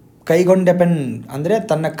ಕೈಗೊಂಡೆಪೆನ್. ಅಂದರೆ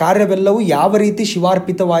ತನ್ನ ಕಾರ್ಯವೆಲ್ಲವೂ ಯಾವ ರೀತಿ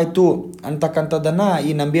ಶಿವಾರ್ಪಿತವಾಯಿತು ಅಂತಕ್ಕಂಥದ್ದನ್ನು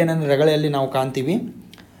ಈ ನಂಬಿಯಣ್ಣನ ರಗಳೆಯಲ್ಲಿ ನಾವು ಕಾಣ್ತೀವಿ.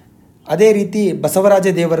 ಅದೇ ರೀತಿ ಬಸವರಾಜ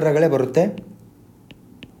ದೇವರ ರಗಳೆ ಬರುತ್ತೆ.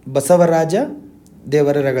 ಬಸವರಾಜ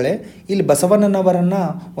ದೇವರ ರಗಳೆ ಇಲ್ಲಿ ಬಸವಣ್ಣನವರನ್ನು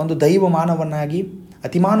ಒಂದು ದೈವ ಮಾನವನ್ನಾಗಿ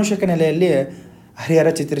ಅತಿಮಾನುಷಕ ನೆಲೆಯಲ್ಲಿ ಹರಿಹರ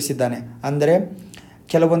ಚಿತ್ರಿಸಿದ್ದಾನೆ. ಅಂದರೆ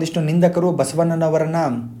ಕೆಲವೊಂದಿಷ್ಟು ನಿಂದಕರು ಬಸವಣ್ಣನವರನ್ನು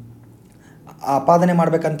ಆಪಾದನೆ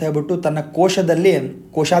ಮಾಡಬೇಕಂತ ಹೇಳ್ಬಿಟ್ಟು ತನ್ನ ಕೋಶದಲ್ಲಿ,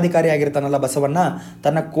 ಕೋಶಾಧಿಕಾರಿ ಆಗಿರ್ತಾನಲ್ಲ ಬಸವಣ್ಣ,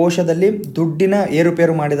 ತನ್ನ ಕೋಶದಲ್ಲಿ ದುಡ್ಡಿನ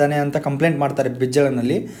ಏರುಪೇರು ಮಾಡಿದ್ದಾನೆ ಅಂತ ಕಂಪ್ಲೇಂಟ್ ಮಾಡ್ತಾರೆ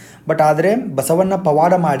ಬಿಜ್ಜಳನಲ್ಲಿ. ಬಟ್ ಆದರೆ ಬಸವಣ್ಣ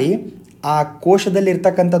ಪವಾಡ ಮಾಡಿ ಆ ಕೋಶದಲ್ಲಿ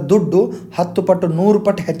ಇರ್ತಕ್ಕಂಥ ದುಡ್ಡು 10 ಪಟ್ಟು 100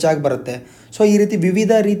 ಪಟ್ಟು ಹೆಚ್ಚಾಗಿ ಬರುತ್ತೆ. ಸೊ ಈ ರೀತಿ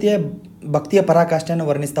ವಿವಿಧ ರೀತಿಯ ಭಕ್ತಿಯ ಪರಾಕಾಷ್ಠೆಯನ್ನು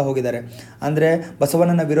ವರ್ಣಿಸ್ತಾ ಹೋಗಿದ್ದಾರೆ. ಅಂದರೆ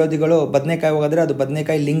ಬಸವಣ್ಣನ ವಿರೋಧಿಗಳು ಬದನೆಕಾಯಿ ಹೋಗಿದ್ರೆ ಅದು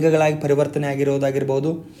ಬದನೆಕಾಯಿ ಲಿಂಗಗಳಾಗಿ ಪರಿವರ್ತನೆ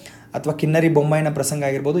ಆಗಿರೋದಾಗಿರ್ಬೋದು, ಅಥವಾ ಕಿನ್ನರಿ ಬೊಮ್ಮಾಯಿನ ಪ್ರಸಂಗ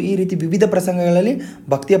ಆಗಿರ್ಬೋದು. ಈ ರೀತಿ ವಿವಿಧ ಪ್ರಸಂಗಗಳಲ್ಲಿ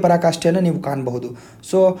ಭಕ್ತಿಯ ಪರಾಕಾಷ್ಠೆಯನ್ನು ನೀವು ಕಾಣಬಹುದು.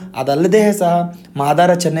 ಸೊ ಅದಲ್ಲದೆ ಸಹ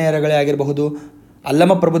ಮಾದಾರ ಚೆನ್ನಯ್ಯರಗಳೇ ಆಗಿರಬಹುದು,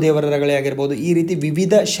 ಅಲ್ಲಮ ಪ್ರಭುದೇವರಗಳೇ ಆಗಿರ್ಬೋದು, ಈ ರೀತಿ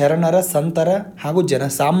ವಿವಿಧ ಶರಣರ, ಸಂತರ ಹಾಗೂ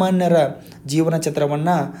ಜನಸಾಮಾನ್ಯರ ಜೀವನ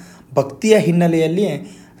ಚಿತ್ರವನ್ನು ಭಕ್ತಿಯ ಹಿನ್ನೆಲೆಯಲ್ಲಿ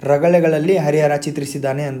ರಗಳೆಗಳಲ್ಲಿ ಹರಿಹರ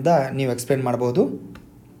ಚಿತ್ರಿಸಿದ್ದಾನೆ ಅಂತ ನೀವು ಎಕ್ಸ್ಪ್ಲೇನ್ ಮಾಡ್ಬೋದು.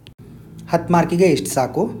 10 ಮಾರ್ಕಿಗೆ ಇಷ್ಟು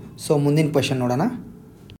ಸಾಕು. ಸೊ ಮುಂದಿನ ಕ್ವೆಶನ್ ನೋಡೋಣ.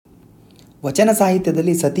 ವಚನ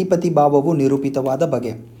ಸಾಹಿತ್ಯದಲ್ಲಿ ಸತಿಪತಿ ಭಾವವು ನಿರೂಪಿತವಾದ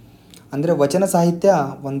ಬಗೆ. ಅಂದರೆ ವಚನ ಸಾಹಿತ್ಯ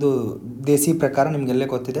ಒಂದು ದೇಸಿ ಪ್ರಕಾರ, ನಿಮಗೆಲ್ಲೇ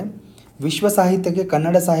ಗೊತ್ತಿದೆ. ವಿಶ್ವ ಸಾಹಿತ್ಯಕ್ಕೆ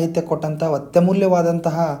ಕನ್ನಡ ಸಾಹಿತ್ಯ ಕೊಟ್ಟಂಥ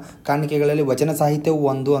ಅತ್ಯಮೂಲ್ಯವಾದಂತಹ ಕಾಣಿಕೆಗಳಲ್ಲಿ ವಚನ ಸಾಹಿತ್ಯವು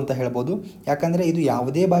ಒಂದು ಅಂತ ಹೇಳ್ಬೋದು. ಯಾಕಂದರೆ ಇದು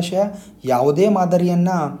ಯಾವುದೇ ಭಾಷೆಯ ಯಾವುದೇ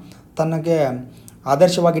ಮಾದರಿಯನ್ನು ತನಗೆ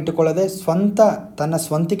ಆದರ್ಶವಾಗಿಟ್ಟುಕೊಳ್ಳದೆ ತನ್ನ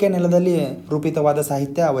ಸ್ವಂತಿಕೆ ನೆಲದಲ್ಲಿ ರೂಪಿತವಾದ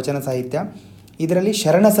ಸಾಹಿತ್ಯ ವಚನ ಸಾಹಿತ್ಯ. ಇದರಲ್ಲಿ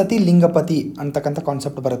ಶರಣಸತಿ ಲಿಂಗಪತಿ ಅಂತಕ್ಕಂಥ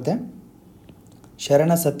ಕಾನ್ಸೆಪ್ಟ್ ಬರುತ್ತೆ.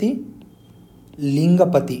 ಶರಣಸತಿ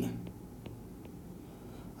ಲಿಂಗಪತಿ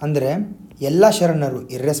ಅಂದರೆ ಎಲ್ಲ ಶರಣರು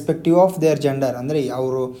ಇರ್ರೆಸ್ಪೆಕ್ಟಿವ್ ಆಫ್ ದೇರ್ ಜೆಂಡರ್, ಅಂದರೆ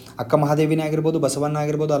ಅವರು ಅಕ್ಕ ಮಹಾದೇವಿನೇ ಆಗಿರ್ಬೋದು, ಬಸವಣ್ಣ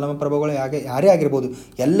ಆಗಿರ್ಬೋದು, ಅಲ್ಲಮ ಪ್ರಭುಗಳು ಯಾರೇ ಆಗಿರ್ಬೋದು,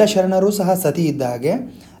 ಎಲ್ಲ ಶರಣರು ಸಹ ಸತಿ ಇದ್ದ ಹಾಗೆ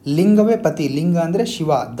ಲಿಂಗವೇ ಪತಿ. ಲಿಂಗ ಅಂದರೆ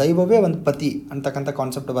ಶಿವ, ದೈವವೇ ಒಂದು ಪತಿ ಅಂತಕ್ಕಂಥ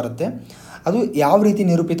ಕಾನ್ಸೆಪ್ಟ್ ಬರುತ್ತೆ. ಅದು ಯಾವ ರೀತಿ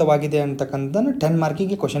ನಿರೂಪಿತವಾಗಿದೆ ಅಂತಕ್ಕಂಥದ್ದನ್ನು 10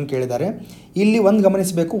 ಮಾರ್ಕಿಗೆ ಕ್ವಶನ್ ಕೇಳಿದ್ದಾರೆ. ಇಲ್ಲಿ ಒಂದು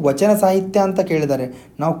ಗಮನಿಸಬೇಕು, ವಚನ ಸಾಹಿತ್ಯ ಅಂತ ಕೇಳಿದ್ದಾರೆ.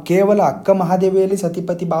 ನಾವು ಕೇವಲ ಅಕ್ಕ ಮಹಾದೇವಿಯಲ್ಲಿ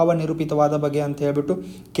ಸತಿಪತಿ ಭಾವ ನಿರೂಪಿತವಾದ ಬಗೆ ಅಂತ ಹೇಳ್ಬಿಟ್ಟು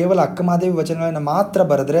ಕೇವಲ ಅಕ್ಕ ಮಹಾದೇವಿ ವಚನಗಳನ್ನು ಮಾತ್ರ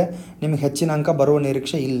ಬರೆದ್ರೆ ನಿಮಗೆ ಹೆಚ್ಚಿನ ಅಂಕ ಬರುವ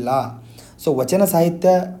ನಿರೀಕ್ಷೆ ಇಲ್ಲ. ಸೊ ವಚನ ಸಾಹಿತ್ಯ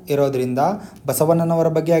ಇರೋದರಿಂದ ಬಸವಣ್ಣನವರ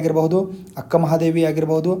ಬಗ್ಗೆ ಆಗಿರಬಹುದು, ಅಕ್ಕ ಮಹಾದೇವಿ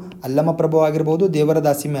ಆಗಿರ್ಬೋದು, ಅಲ್ಲಮ ಪ್ರಭು ಆಗಿರ್ಬೋದು, ದೇವರ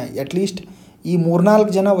ದಾಸಿಮೆ, ಅಟ್ಲೀಸ್ಟ್ ಈ 3-4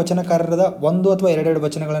 ಜನ ವಚನಕಾರರದ 1 ಅಥವಾ 2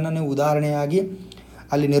 ವಚನಗಳನ್ನು ನೀವು ಉದಾಹರಣೆಯಾಗಿ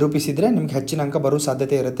ಅಲ್ಲಿ ನಿರೂಪಿಸಿದರೆ ನಿಮ್ಗೆ ಹೆಚ್ಚಿನ ಅಂಕ ಬರೋ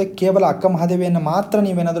ಸಾಧ್ಯತೆ ಇರುತ್ತೆ. ಕೇವಲ ಅಕ್ಕ ಮಹಾದೇವಿಯನ್ನು ಮಾತ್ರ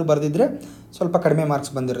ನೀವೇನಾದರೂ ಬರೆದಿದ್ದರೆ ಸ್ವಲ್ಪ ಕಡಿಮೆ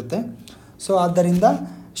ಮಾರ್ಕ್ಸ್ ಬಂದಿರುತ್ತೆ. ಸೊ ಆದ್ದರಿಂದ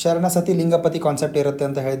ಶರಣಸತಿ ಲಿಂಗಪತಿ ಕಾನ್ಸೆಪ್ಟ್ ಇರುತ್ತೆ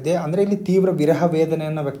ಅಂತ ಹೇಳಿದ್ದೆ. ಅಂದರೆ ಇಲ್ಲಿ ತೀವ್ರ ವಿರಹ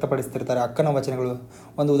ವೇದನೆಯನ್ನು ವ್ಯಕ್ತಪಡಿಸ್ತಿರ್ತಾರೆ ಅಕ್ಕನ ವಚನಗಳು.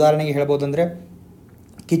 ಒಂದು ಉದಾಹರಣೆಗೆ ಹೇಳ್ಬೋದು ಅಂದರೆ,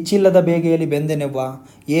 ಕಿಚ್ಚಿಲ್ಲದ ಬೇಗೆಯಲ್ಲಿ ಬೆಂದೆನೆವ್ವ,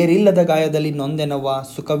 ಏರಿಲ್ಲದ ಗಾಯದಲ್ಲಿ ನೊಂದೆನವ್ವ,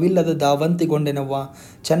 ಸುಖವಿಲ್ಲದ ದಾವಂತಿಗೊಂಡೆನವ್ವ,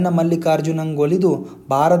 ಚೆನ್ನ ಮಲ್ಲಿಕಾರ್ಜುನಂಗೊಲಿದು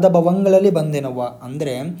ಬಾರದ ಭವಂಗಳಲ್ಲಿ ಬಂದೆನವ್ವ.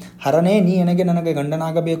 ಅಂದರೆ ಹರನೇ ನೀ ನನಗೆ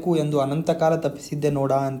ಗಂಡನಾಗಬೇಕು ಎಂದು ಅನಂತ ಕಾಲ ತಪ್ಪಿಸಿದ್ದೆ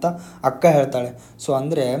ನೋಡ ಅಂತ ಅಕ್ಕ ಹೇಳ್ತಾಳೆ. ಸೊ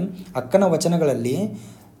ಅಂದರೆ ಅಕ್ಕನ ವಚನಗಳಲ್ಲಿ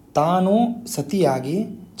ತಾನು ಸತಿಯಾಗಿ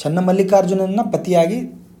ಚೆನ್ನ ಮಲ್ಲಿಕಾರ್ಜುನನ್ನ ಪತಿಯಾಗಿ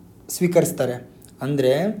ಸ್ವೀಕರಿಸ್ತಾರೆ.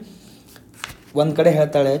 ಅಂದರೆ ಒಂದು ಕಡೆ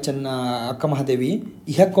ಹೇಳ್ತಾಳೆ ಅಕ್ಕ ಮಹಾದೇವಿ,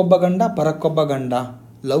 ಇಹಕ್ಕೊಬ್ಬ ಗಂಡ ಪರಕ್ಕೊಬ್ಬ ಗಂಡ,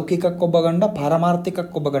 ಲೌಕಿಕಕ್ಕೊಬ್ಬ ಗಂಡ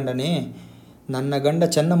ಪಾರಮಾರ್ಥಿಕಕ್ಕೊಬ್ಬ ಗಂಡನೇ, ನನ್ನ ಗಂಡ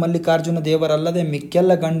ಚೆನ್ನ ಮಲ್ಲಿಕಾರ್ಜುನ ದೇವರಲ್ಲದೆ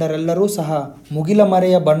ಮಿಕ್ಕೆಲ್ಲ ಗಂಡರೆಲ್ಲರೂ ಸಹ ಮುಗಿಲ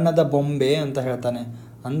ಮರೆಯ ಬಣ್ಣದ ಬೊಂಬೆ ಅಂತ ಹೇಳ್ತಾನೆ.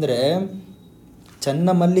 ಅಂದರೆ ಚೆನ್ನ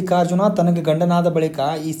ಮಲ್ಲಿಕಾರ್ಜುನ ತನಗೆ ಗಂಡನಾದ ಬಳಿಕ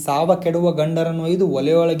ಈ ಸಾವ ಕೆಡುವ ಗಂಡರನ್ನು ಒಯ್ದು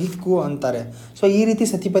ಒಲೆಯೊಳಗಿಕ್ಕು ಅಂತಾರೆ. ಸೊ ಈ ರೀತಿ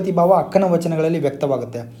ಸತಿಪತಿ ಭಾವ ಅಕ್ಕನ ವಚನಗಳಲ್ಲಿ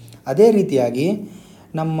ವ್ಯಕ್ತವಾಗುತ್ತೆ. ಅದೇ ರೀತಿಯಾಗಿ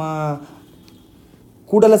ನಮ್ಮ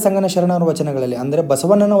ಕೂಡಲ ಸಂಗನ ಶರಣರ ವಚನಗಳಲ್ಲಿ, ಅಂದರೆ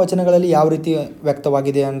ಬಸವಣ್ಣನ ವಚನಗಳಲ್ಲಿ ಯಾವ ರೀತಿ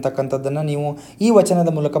ವ್ಯಕ್ತವಾಗಿದೆ ಅಂತಕ್ಕಂಥದ್ದನ್ನು ನೀವು ಈ ವಚನದ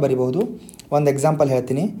ಮೂಲಕ ಬರಿಬಹುದು. ಒಂದು ಎಕ್ಸಾಂಪಲ್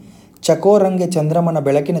ಹೇಳ್ತೀನಿ. ಚಕೋರಂಗೆ ಚಂದ್ರಮನ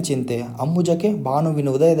ಬೆಳಕಿನ ಚಿಂತೆ, ಅಂಬುಜಕ್ಕೆ ಭಾನುವಿನ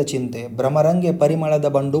ಉದಯದ ಚಿಂತೆ, ಭ್ರಮರಂಗೆ ಪರಿಮಳದ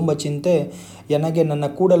ಬಂಡುಂಬ ಚಿಂತೆ, ಎನಗೆ ನನ್ನ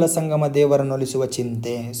ಕೂಡಲ ಸಂಗಮ ದೇವರನ್ನೊಲಿಸುವ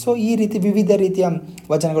ಚಿಂತೆ. ಸೊ ಈ ರೀತಿ ವಿವಿಧ ರೀತಿಯ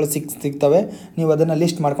ವಚನಗಳು ಸಿಗ್ತವೆ. ನೀವು ಅದನ್ನು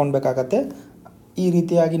ಲಿಸ್ಟ್ ಮಾಡ್ಕೊಳ್ಬೇಕಾಗತ್ತೆ. ಈ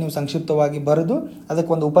ರೀತಿಯಾಗಿ ನೀವು ಸಂಕ್ಷಿಪ್ತವಾಗಿ ಬರೆದು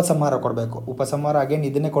ಅದಕ್ಕೊಂದು ಉಪಸಂಹಾರ ಕೊಡಬೇಕು. ಉಪಸಂಹಾರ ಅಗೇನ್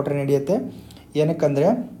ಇದನ್ನೇ ಕೊಟ್ಟರೆ ನಡೆಯುತ್ತೆ. ಏನಕ್ಕಂದರೆ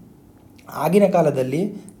ಆಗಿನ ಕಾಲದಲ್ಲಿ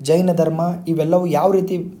ಜೈನ ಧರ್ಮ ಇವೆಲ್ಲವೂ ಯಾವ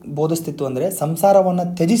ರೀತಿ ಬೋಧಿಸ್ತಿತ್ತು ಅಂದರೆ, ಸಂಸಾರವನ್ನು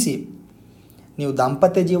ತ್ಯಜಿಸಿ ನೀವು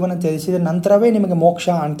ದಾಂಪತ್ಯ ಜೀವನ ತ್ಯಜಿಸಿದ ನಂತರವೇ ನಿಮಗೆ ಮೋಕ್ಷ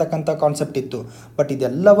ಅಂತಕ್ಕಂಥ ಕಾನ್ಸೆಪ್ಟ್ ಇತ್ತು. ಬಟ್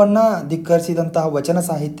ಇದೆಲ್ಲವನ್ನು ಧಿಕ್ಕರಿಸಿದಂತಹ ವಚನ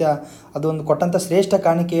ಸಾಹಿತ್ಯ ಅದೊಂದು ಕೊಟ್ಟಂಥ ಶ್ರೇಷ್ಠ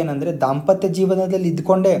ಕಾಣಿಕೆ ಏನಂದರೆ, ದಾಂಪತ್ಯ ಜೀವನದಲ್ಲಿ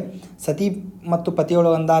ಇದ್ದುಕೊಂಡೇ ಸತಿ ಮತ್ತು ಪತಿಯೊಳ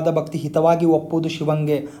ಒಂದಾದ ಭಕ್ತಿ ಹಿತವಾಗಿ ಒಪ್ಪುವುದು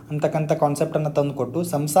ಶಿವಂಗೆ ಅಂತಕ್ಕಂಥ ಕಾನ್ಸೆಪ್ಟನ್ನು ತಂದುಕೊಟ್ಟು,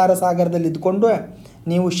 ಸಂಸಾರ ಸಾಗರದಲ್ಲಿ ಇದ್ದುಕೊಂಡು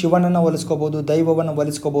ನೀವು ಶಿವನನ್ನು ಒಲಿಸ್ಕೋಬೋದು, ದೈವವನ್ನು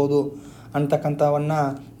ಒಲಿಸ್ಕೋಬೋದು ಅಂತಕ್ಕಂಥವನ್ನು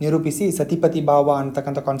ನಿರೂಪಿಸಿ ಸತಿಪತಿ ಭಾವ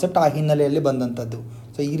ಅಂತಕ್ಕಂಥ ಕಾನ್ಸೆಪ್ಟ್ ಆ ಹಿನ್ನೆಲೆಯಲ್ಲಿ ಬಂದಂಥದ್ದು.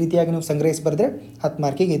 ಸೊ ಈ ರೀತಿಯಾಗಿ ನೀವು ಸಂಗ್ರಹಿಸಿ ಬರೆದ್ರೆ 10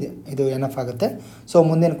 ಮಾರ್ಕಿಗೆ ಇದು ಎನಫ್ ಆಗುತ್ತೆ. ಸೊ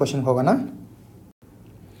ಮುಂದಿನ ಕ್ವಶನ್ಗೆ ಹೋಗೋಣ.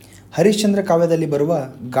 ಹರಿಶ್ಚಂದ್ರ ಕಾವ್ಯದಲ್ಲಿ ಬರುವ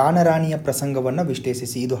ಗಾನರಾಣಿಯ ಪ್ರಸಂಗವನ್ನು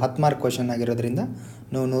ವಿಶ್ಲೇಷಿಸಿ. ಇದು 10 ಮಾರ್ಕ್ ಕ್ವಶನ್ ಆಗಿರೋದ್ರಿಂದ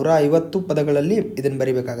ನೀವು 150 ಪದಗಳಲ್ಲಿ ಇದನ್ನು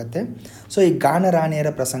ಬರಿಬೇಕಾಗತ್ತೆ. ಸೊ ಈ ಗಾನರಾಣಿಯರ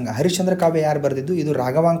ಪ್ರಸಂಗ, ಹರಿಶ್ಚಂದ್ರ ಕಾವ್ಯ ಯಾರು ಬರೆದಿದ್ದು? ಇದು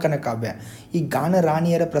ರಾಘವಾಂಕನ ಕಾವ್ಯ. ಈ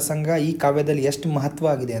ಗಾನರಾಣಿಯರ ಪ್ರಸಂಗ ಈ ಕಾವ್ಯದಲ್ಲಿ ಎಷ್ಟು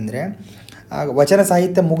ಮಹತ್ವ ಆಗಿದೆ ಅಂದರೆ, ವಚನ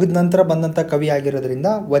ಸಾಹಿತ್ಯ ಮುಗಿದ ನಂತರ ಬಂದಂಥ ಕವಿ ಆಗಿರೋದ್ರಿಂದ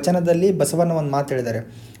ವಚನದಲ್ಲಿ ಬಸವಣ್ಣ ಒಂದು ಮಾತು ಹೇಳಿದ್ದಾರೆ,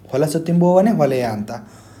 ಹೊಲಸು ತಿಂಬುವವನೇ ಹೊಲೆಯ ಅಂತ.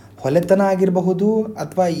 ಹೊಲೆತನ ಆಗಿರಬಹುದು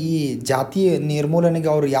ಅಥವಾ ಈ ಜಾತಿ ನಿರ್ಮೂಲನೆಗೆ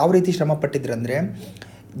ಅವರು ಯಾವ ರೀತಿ ಶ್ರಮ ಪಟ್ಟಿದ್ರು ಅಂದರೆ,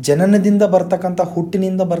 ಜನನದಿಂದ ಬರ್ತಕ್ಕಂಥ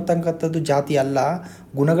ಹುಟ್ಟಿನಿಂದ ಬರ್ತಕ್ಕಂಥದ್ದು ಜಾತಿ ಅಲ್ಲ,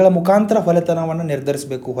 ಗುಣಗಳ ಮುಖಾಂತರ ಹೊಲೆತನವನ್ನು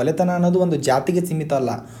ನಿರ್ಧರಿಸಬೇಕು. ಹೊಲೆತನ ಅನ್ನೋದು ಒಂದು ಜಾತಿಗೆ ಸೀಮಿತ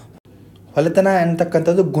ಅಲ್ಲ, ಹೊಲೆತನ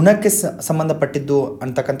ಅಂತಕ್ಕಂಥದ್ದು ಗುಣಕ್ಕೆ ಸಂಬಂಧಪಟ್ಟಿದ್ದು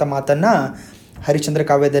ಅಂತಕ್ಕಂಥ ಮಾತನ್ನು ಹರಿಶ್ಚಂದ್ರ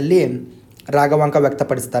ಕಾವ್ಯದಲ್ಲಿ ರಾಘವಾಂಕ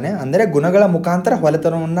ವ್ಯಕ್ತಪಡಿಸ್ತಾನೆ. ಅಂದರೆ ಗುಣಗಳ ಮುಖಾಂತರ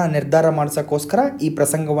ಹೊಲೆತನವನ್ನು ನಿರ್ಧಾರ ಮಾಡಿಸೋಕ್ಕೋಸ್ಕರ ಈ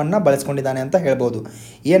ಪ್ರಸಂಗವನ್ನು ಬಳಸ್ಕೊಂಡಿದ್ದಾನೆ ಅಂತ ಹೇಳ್ಬೋದು.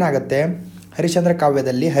 ಏನಾಗುತ್ತೆ, ಹರಿಶ್ಚಂದ್ರ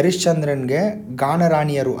ಕಾವ್ಯದಲ್ಲಿ ಹರಿಶ್ಚಂದ್ರನಿಗೆ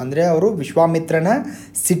ಗಾನರಾಣಿಯರು ಅಂದರೆ ಅವರು ವಿಶ್ವಾಮಿತ್ರನ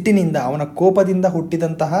ಸಿಟ್ಟಿನಿಂದ ಅವನ ಕೋಪದಿಂದ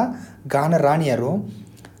ಹುಟ್ಟಿದಂತಹ ಗಾನರಾಣಿಯರು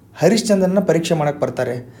ಹರಿಶ್ಚಂದ್ರನ ಪರೀಕ್ಷೆ ಮಾಡೋಕ್ಕೆ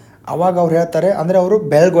ಬರ್ತಾರೆ. ಆವಾಗ ಅವ್ರು ಹೇಳ್ತಾರೆ, ಅಂದರೆ ಅವರು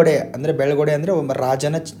ಬೆಳ್ಗೊಡೆ ಅಂದರೆ ಒಬ್ಬ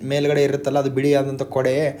ರಾಜನ ಮೇಲ್ಗಡೆ ಇರುತ್ತಲ್ಲ ಅದು ಬಿಳಿಯಾದಂಥ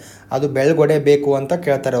ಕೊಡೆ, ಅದು ಬೆಳ್ಗೊಡೆ ಬೇಕು ಅಂತ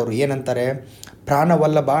ಕೇಳ್ತಾರೆ. ಅವರು ಏನಂತಾರೆ,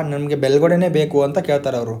 ಪ್ರಾಣವಲ್ಲಭ ನಮಗೆ ಬೆಳ್ಗೊಡೆನೇ ಬೇಕು ಅಂತ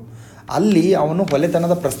ಕೇಳ್ತಾರೆ ಅವರು. ಅಲ್ಲಿ ಅವನು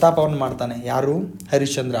ಹೊಲೆತನದ ಪ್ರಸ್ತಾಪವನ್ನು ಮಾಡ್ತಾನೆ. ಯಾರು?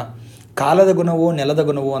 ಹರಿಶ್ಚಂದ್ರ. ಕಾಲದ ಗುಣವು ನೆಲದ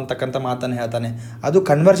ಗುಣವು ಅಂತಕ್ಕಂಥ ಮಾತನ್ನು ಹೇಳ್ತಾನೆ. ಅದು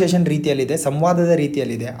ಕನ್ವರ್ಸೇಷನ್ ರೀತಿಯಲ್ಲಿದೆ, ಸಂವಾದದ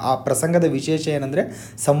ರೀತಿಯಲ್ಲಿದೆ. ಆ ಪ್ರಸಂಗದ ವಿಶೇಷ ಏನಂದರೆ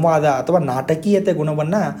ಸಂವಾದ ಅಥವಾ ನಾಟಕೀಯತೆ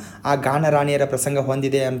ಗುಣವನ್ನು ಆ ಗಾನರಾಣಿಯರ ಪ್ರಸಂಗ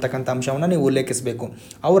ಹೊಂದಿದೆ ಅಂತಕ್ಕಂಥ ಅಂಶವನ್ನು ನೀವು ಉಲ್ಲೇಖಿಸಬೇಕು.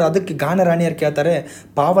 ಅವರು ಅದಕ್ಕೆ ಗಾನರಾಣಿಯರು ಕೇಳ್ತಾರೆ,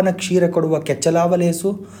 ಪಾವನ ಕ್ಷೀರ ಕೊಡುವ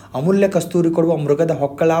ಕೆಚ್ಚಲಾವಲೇಸು, ಅಮೂಲ್ಯ ಕಸ್ತೂರಿ ಕೊಡುವ ಮೃಗದ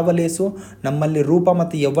ಹೊಕ್ಕಳಾವಲೇಸು, ನಮ್ಮಲ್ಲಿ ರೂಪ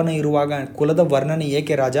ಮತ್ತು ಯೌವನ ಇರುವಾಗ ಕುಲದ ವರ್ಣನೆ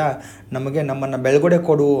ಏಕೆ ರಾಜ, ನಮ್ಮನ್ನು ಬೆಳ್ಗೊಡೆ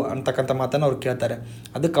ಕೊಡು ಅಂತಕ್ಕಂಥ ಮಾತನ್ನು ಅವ್ರು ಕೇಳ್ತಾರೆ.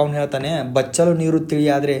 ಅದಕ್ಕೆ ಅವನು ಹೇಳ್ತಾನೆ, ಬಚ್ಚಲು ನೀರು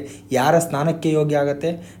ತಿಳಿಯಾದರೆ ಯಾರ ಸ್ನಾನಕ್ಕೆ ಯೋಗ್ಯ ಆಗತ್ತೆ,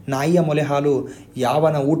 ನಾಯಿಯ ಮೊಲೆ ಹಾಲು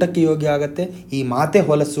ಯಾವನ ಊಟಕ್ಕೆ ಯೋಗ್ಯ ಆಗತ್ತೆ, ಈ ಮಾತೆ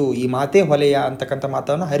ಹೊಲಸು ಈ ಮಾತೆ ಹೊಲೆಯ ಅಂತಕ್ಕಂಥ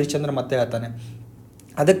ಮಾತನ್ನು ಹರಿಶ್ಚಂದ್ರ ಮತ್ತೆ ಹೇಳ್ತಾನೆ.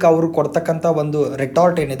 ಅದಕ್ಕೆ ಅವರು ಕೊಡ್ತಕ್ಕಂಥ ಒಂದು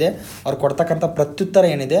ರಿಟಾರ್ಟ್ ಏನಿದೆ, ಅವ್ರು ಕೊಡ್ತಕ್ಕಂಥ ಪ್ರತ್ಯುತ್ತರ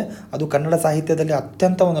ಏನಿದೆ, ಅದು ಕನ್ನಡ ಸಾಹಿತ್ಯದಲ್ಲಿ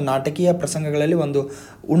ಅತ್ಯಂತ ಒಂದು ನಾಟಕೀಯ ಪ್ರಸಂಗಗಳಲ್ಲಿ ಒಂದು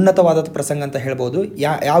ಉನ್ನತವಾದ ಪ್ರಸಂಗ ಅಂತ ಹೇಳ್ಬೋದು.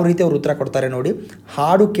 ಯಾವ ರೀತಿ ಅವರು ಉತ್ತರ ಕೊಡ್ತಾರೆ ನೋಡಿ.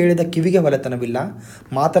 ಹಾಡು ಕೇಳಿದ ಕಿವಿಗೆ ಹೊಲೆತನವಿಲ್ಲ,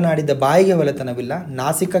 ಮಾತನಾಡಿದ ಬಾಯಿಗೆ ಹೊಲೆತನವಿಲ್ಲ,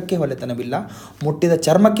 ನಾಸಿಕಕ್ಕೆ ಹೊಲೆತನವಿಲ್ಲ, ಮುಟ್ಟಿದ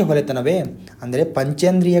ಚರ್ಮಕ್ಕೆ ಹೊಲೆತನವೇ, ಅಂದರೆ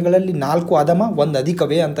ಪಂಚೇಂದ್ರಿಯಗಳಲ್ಲಿ 4 ಅಧಮ 1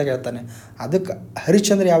 ಅಧಿಕವೇ ಅಂತ ಹೇಳ್ತಾನೆ. ಅದಕ್ಕೆ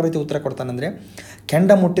ಹರಿಶ್ಚಂದ್ರ ಯಾವ ರೀತಿ ಉತ್ತರ ಕೊಡ್ತಾನಂದರೆ,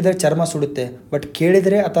 ಕೆಂಡ ಮುಟ್ಟಿದರೆ ಚರ್ಮ ಸುಡುತ್ತೆ, ಬಟ್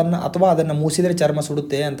ಕೇಳಿದರೆ ಅಥವಾ ಅದನ್ನು ಮೂಸಿದರೆ ಚರ್ಮ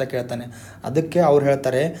ಸುಡುತ್ತೆ ಅಂತ ಕೇಳ್ತಾನೆ. ಅದಕ್ಕೆ ಅವ್ರು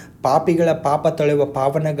ಹೇಳ್ತಾರೆ, ಪಾಪಿಗಳ ಪಾಪ ತೊಳೆಯುವ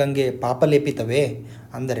ಪಾವನ ಗಂಗೆ ಪಾಪಲೇಪಿತವೇ,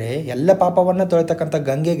 ಅಂದರೆ ಎಲ್ಲ ಪಾಪವನ್ನು ತೊಳೆತಕ್ಕಂಥ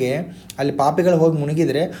ಗಂಗೆಗೆ ಅಲ್ಲಿ ಪಾಪಿಗಳು ಹೋಗಿ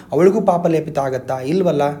ಮುಳುಗಿದರೆ ಅವಳಿಗೂ ಪಾಪ ಲೇಪಿತ ಆಗತ್ತಾ?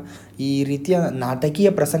 ಇಲ್ವಲ್ಲ. ಈ ರೀತಿಯ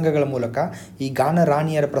ನಾಟಕೀಯ ಪ್ರಸಂಗಗಳ ಮೂಲಕ, ಈ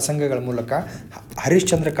ಗಾನರಾಣಿಯರ ಪ್ರಸಂಗಗಳ ಮೂಲಕ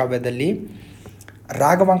ಹರಿಶ್ಚಂದ್ರ ಕಾವ್ಯದಲ್ಲಿ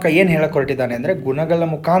ರಾಘವಾಂಕ ಏನು ಹೇಳಕ್ಕೆ ಹೊರಟಿದ್ದಾನೆ ಅಂದರೆ, ಗುಣಗಳ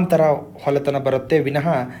ಮುಖಾಂತರ ಹೊಲೆತನ ಬರುತ್ತೆ ವಿನಃ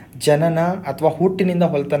ಜನನ ಅಥವಾ ಹುಟ್ಟಿನಿಂದ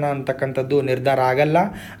ಹೊಲೆತನ ಅಂತಕ್ಕಂಥದ್ದು ನಿರ್ಧಾರ ಆಗಲ್ಲ.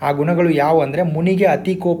 ಆ ಗುಣಗಳು ಯಾವ ಅಂದರೆ, ಮುನಿಗೆ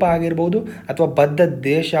ಅತಿ ಕೋಪ ಆಗಿರ್ಬೋದು ಅಥವಾ ಬದ್ಧ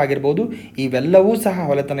ದೇಶ ಆಗಿರ್ಬೋದು, ಇವೆಲ್ಲವೂ ಸಹ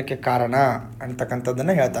ಹೊಲೆತನಕ್ಕೆ ಕಾರಣ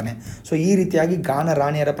ಅಂತಕ್ಕಂಥದ್ದನ್ನು ಹೇಳ್ತಾನೆ. ಸೊ ಈ ರೀತಿಯಾಗಿ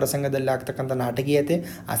ಗಾನರಾಣಿಯರ ಪ್ರಸಂಗದಲ್ಲಿ ಆಗ್ತಕ್ಕಂಥ ನಾಟಕೀಯತೆ,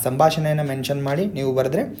 ಆ ಸಂಭಾಷಣೆಯನ್ನು ಮೆನ್ಷನ್ ಮಾಡಿ ನೀವು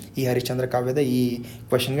ಬರೆದ್ರೆ ಈ ಹರಿಶ್ಚಂದ್ರ ಕಾವ್ಯದ ಈ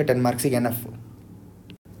ಕ್ವೆಶನ್ಗೆ 10 ಮಾರ್ಕ್ಸಿಗೆ ಎನಫ್.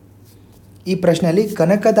 ಈ ಪ್ರಶ್ನೆಯಲ್ಲಿ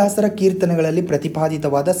ಕನಕದಾಸರ ಕೀರ್ತನೆಗಳಲ್ಲಿ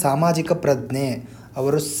ಪ್ರತಿಪಾದಿತವಾದ ಸಾಮಾಜಿಕ ಪ್ರಜ್ಞೆ,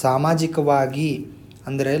 ಅವರು ಸಾಮಾಜಿಕವಾಗಿ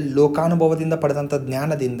ಅಂದರೆ ಲೋಕಾನುಭವದಿಂದ ಪಡೆದಂಥ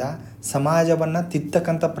ಜ್ಞಾನದಿಂದ ಸಮಾಜವನ್ನು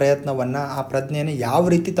ತಿತ್ತಕ್ಕಂಥ ಪ್ರಯತ್ನವನ್ನು, ಆ ಪ್ರಜ್ಞೆಯನ್ನು ಯಾವ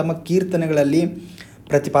ರೀತಿ ತಮ್ಮ ಕೀರ್ತನೆಗಳಲ್ಲಿ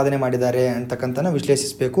ಪ್ರತಿಪಾದನೆ ಮಾಡಿದ್ದಾರೆ ಅಂತಕ್ಕಂಥನ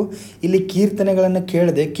ವಿಶ್ಲೇಷಿಸಬೇಕು. ಇಲ್ಲಿ ಕೀರ್ತನೆಗಳನ್ನು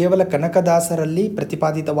ಕೇಳದೆ ಕೇವಲ ಕನಕದಾಸರಲ್ಲಿ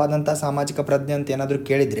ಪ್ರತಿಪಾದಿತವಾದಂಥ ಸಾಮಾಜಿಕ ಪ್ರಜ್ಞೆ ಅಂತ ಏನಾದರೂ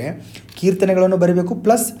ಕೇಳಿದರೆ ಕೀರ್ತನೆಗಳನ್ನು ಬರೀಬೇಕು.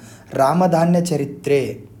 ಪ್ಲಸ್ ರಾಮಧಾನ್ಯ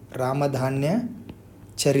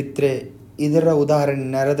ಚರಿತ್ರೆ ಇದರ ಉದಾಹರಣೆ,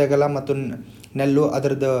 ನೆರೆದಗಲ ಮತ್ತು ನೆಲ್ಲು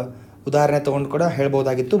ಅದರದ್ದು ಉದಾಹರಣೆ ತೊಗೊಂಡು ಕೂಡ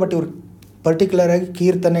ಹೇಳ್ಬೋದಾಗಿತ್ತು. ಬಟ್ ಇವರು ಪರ್ಟಿಕ್ಯುಲರಾಗಿ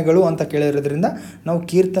ಕೀರ್ತನೆಗಳು ಅಂತ ಕೇಳಿರೋದ್ರಿಂದ ನಾವು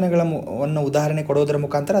ಕೀರ್ತನೆಗಳನ್ನು ಉದಾಹರಣೆ ಕೊಡೋದರ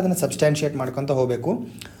ಮುಖಾಂತರ ಅದನ್ನು ಸಬ್ಸ್ಟ್ಯಾನ್ಷಿಯೇಟ್ ಮಾಡ್ಕೊತ ಹೋಗಬೇಕು.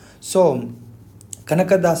 ಸೊ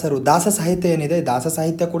ಕನಕದಾಸರು, ದಾಸ ಸಾಹಿತ್ಯ ಏನಿದೆ, ದಾಸ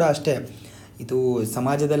ಸಾಹಿತ್ಯ ಕೂಡ ಅಷ್ಟೇ. ಇದು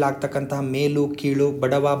ಸಮಾಜದಲ್ಲಿ ಆಗ್ತಕ್ಕಂತಹ ಮೇಲು ಕೀಳು,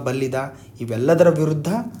 ಬಡವ ಬಲ್ಲಿದ ಇವೆಲ್ಲದರ ವಿರುದ್ಧ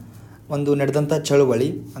ಒಂದು ನಡೆದಂಥ ಚಳುವಳಿ.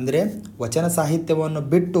 ಅಂದರೆ ವಚನ ಸಾಹಿತ್ಯವನ್ನು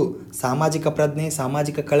ಬಿಟ್ಟು ಸಾಮಾಜಿಕ ಪ್ರಜ್ಞೆ,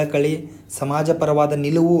 ಸಾಮಾಜಿಕ ಕಳಕಳಿ, ಸಮಾಜಪರವಾದ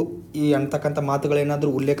ನಿಲುವು ಈ ಅಂತಕ್ಕಂಥ ಮಾತುಗಳೇನಾದರೂ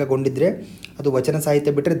ಉಲ್ಲೇಖಗೊಂಡಿದ್ದರೆ ಅದು ವಚನ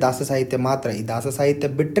ಸಾಹಿತ್ಯ ಬಿಟ್ಟರೆ ದಾಸ ಸಾಹಿತ್ಯ ಮಾತ್ರ. ಈ ದಾಸ ಸಾಹಿತ್ಯ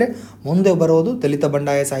ಬಿಟ್ಟರೆ ಮುಂದೆ ಬರೋದು ದಲಿತ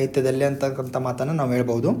ಬಂಡಾಯ ಸಾಹಿತ್ಯದಲ್ಲಿ ಅಂತಕ್ಕಂಥ ಮಾತನ್ನು ನಾವು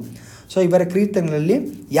ಹೇಳ್ಬೋದು. ಸೊ ಇವರ ಕೀರ್ತನೆಗಳಲ್ಲಿ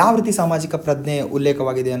ಯಾವ ರೀತಿ ಸಾಮಾಜಿಕ ಪ್ರಜ್ಞೆ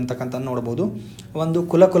ಉಲ್ಲೇಖವಾಗಿದೆ ಅಂತಕ್ಕಂಥ ನೋಡ್ಬೋದು. ಒಂದು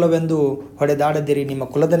ಕುಲವೆಂದು ಹೊಡೆದಾಡದಿರಿ, ನಿಮ್ಮ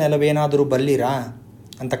ಕುಲದ ನೆಲವೇನಾದರೂ ಬಲ್ಲಿರಾ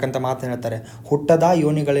ಅಂತಕ್ಕಂಥ ಮಾತು ಹೇಳ್ತಾರೆ. ಹುಟ್ಟದ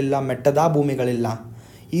ಯೋನಿಗಳಿಲ್ಲ, ಮೆಟ್ಟದ ಭೂಮಿಗಳಿಲ್ಲ.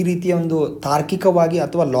 ಈ ರೀತಿಯ ಒಂದು ತಾರ್ಕಿಕವಾಗಿ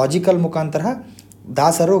ಅಥವಾ ಲಾಜಿಕಲ್ ಮುಖಾಂತರ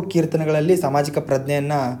ದಾಸರು ಕೀರ್ತನೆಗಳಲ್ಲಿ ಸಾಮಾಜಿಕ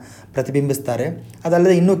ಪ್ರಜ್ಞೆಯನ್ನು ಪ್ರತಿಬಿಂಬಿಸ್ತಾರೆ.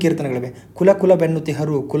 ಅದಲ್ಲದೆ ಇನ್ನೂ ಕೀರ್ತನೆಗಳಿವೆ.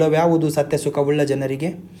 ಕುಲವೆನ್ನುತಿಹರು, ಕುಲವ್ಯಾವುದು ಸತ್ಯ ಸುಖವುಳ್ಳ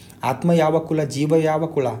ಜನರಿಗೆ, ಆತ್ಮ ಯಾವ ಕುಲ ಜೀವ ಯಾವ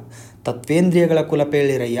ಕುಲ, ತತ್ವೇಂದ್ರಿಯಗಳ ಕುಲ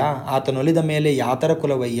ಪೇಳಿರಯ್ಯ, ಆತನೊಲಿದ ಮೇಲೆ ಯಾತರ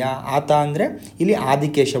ಕುಲವಯ್ಯ. ಆತ ಅಂದರೆ ಇಲ್ಲಿ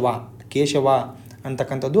ಕೇಶವ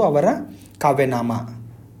ಅಂತಕ್ಕಂಥದ್ದು ಅವರ ಕಾವ್ಯನಾಮ.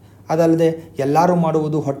 ಅದಲ್ಲದೆ ಎಲ್ಲರೂ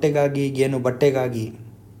ಮಾಡುವುದು ಹೊಟ್ಟೆಗಾಗಿ, ಗೇನು ಬಟ್ಟೆಗಾಗಿ.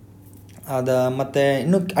 ಮತ್ತು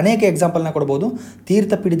ಇನ್ನು ಅನೇಕ ಎಕ್ಸಾಂಪಲ್ನ ಕೊಡ್ಬೋದು.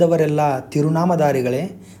 ತೀರ್ಥ ಪಿಡಿದವರೆಲ್ಲ ತಿರುನಾಮಧಾರಿಗಳೇ,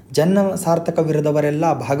 ಜನ್ಮ ಸಾರ್ಥಕವಿರದವರೆಲ್ಲ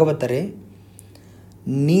ಭಾಗವತರೇ,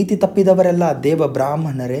 ನೀತಿ ತಪ್ಪಿದವರೆಲ್ಲ ದೇವ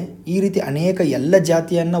ಬ್ರಾಹ್ಮಣರೇ. ಈ ರೀತಿ ಅನೇಕ ಎಲ್ಲ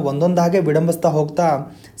ಜಾತಿಯನ್ನು ಒಂದೊಂದಾಗೆ ವಿಡಂಬಿಸ್ತಾ ಹೋಗ್ತಾ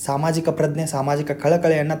ಸಾಮಾಜಿಕ ಪ್ರಜ್ಞೆ, ಸಾಮಾಜಿಕ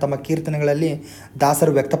ಕಳಕಳೆಯನ್ನು ತಮ್ಮ ಕೀರ್ತನೆಗಳಲ್ಲಿ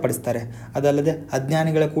ದಾಸರು ವ್ಯಕ್ತಪಡಿಸ್ತಾರೆ. ಅದಲ್ಲದೆ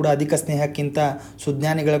ಅಜ್ಞಾನಿಗಳ ಕೂಡ ಅಧಿಕ ಸ್ನೇಹಕ್ಕಿಂತ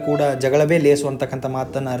ಸುಜ್ಞಾನಿಗಳ ಕೂಡ ಜಗಳವೇ ಲೇಸು ಅಂತಕ್ಕಂಥ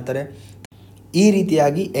ಮಾತನ್ನು ಆಡ್ತಾರೆ. ಈ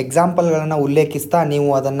ರೀತಿಯಾಗಿ ಎಕ್ಸಾಂಪಲ್ಗಳನ್ನು ಉಲ್ಲೇಖಿಸ್ತಾ ನೀವು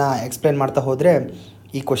ಅದನ್ನು ಎಕ್ಸ್ಪ್ಲೇನ್ ಮಾಡ್ತಾ ಹೋದರೆ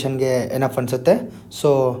ಈ ಕ್ವಶನ್ಗೆ ಎನಫ್ ಅನಿಸುತ್ತೆ. ಸೊ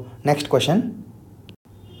ನೆಕ್ಸ್ಟ್ ಕ್ವಶನ್,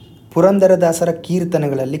 ಪುರಂದರದಾಸರ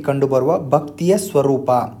ಕೀರ್ತನೆಗಳಲ್ಲಿ ಕಂಡುಬರುವ ಭಕ್ತಿಯ ಸ್ವರೂಪ.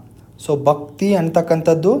 ಸೊ ಭಕ್ತಿ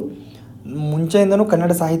ಅಂತಕ್ಕಂಥದ್ದು ಮುಂಚೆಯಿಂದನೂ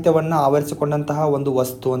ಕನ್ನಡ ಸಾಹಿತ್ಯವನ್ನು ಆವರಿಸಿಕೊಂಡಂತಹ ಒಂದು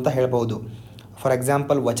ವಸ್ತು ಅಂತ ಹೇಳ್ಬೋದು. ಫಾರ್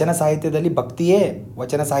ಎಕ್ಸಾಂಪಲ್, ವಚನ ಸಾಹಿತ್ಯದಲ್ಲಿ ಭಕ್ತಿಯೇ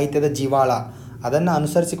ವಚನ ಸಾಹಿತ್ಯದ ಜೀವಾಳ. ಅದನ್ನು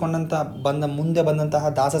ಅನುಸರಿಸಿಕೊಂಡಂಥ ಮುಂದೆ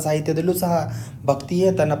ಬಂದಂತಹ ದಾಸ ಸಾಹಿತ್ಯದಲ್ಲೂ ಸಹ ಭಕ್ತಿಯೇ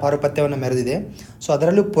ತನ್ನ ಪಾರುಪತ್ಯವನ್ನು ಮೆರೆದಿದೆ. ಸೊ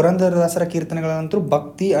ಅದರಲ್ಲೂ ಪುರಂದರದಾಸರ ಕೀರ್ತನೆಗಳಂತೂ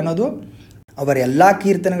ಭಕ್ತಿ ಅನ್ನೋದು ಅವರ ಎಲ್ಲ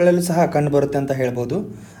ಕೀರ್ತನೆಗಳಲ್ಲೂ ಸಹ ಕಂಡುಬರುತ್ತೆ ಅಂತ ಹೇಳ್ಬೋದು.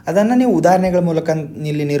 ಅದನ್ನು ನೀವು ಉದಾಹರಣೆಗಳ ಮೂಲಕ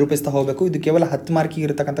ಇಲ್ಲಿ ನಿರೂಪಿಸ್ತಾ ಹೋಗಬೇಕು. ಇದು ಕೇವಲ 10 ಮಾರ್ಕಿಗೆ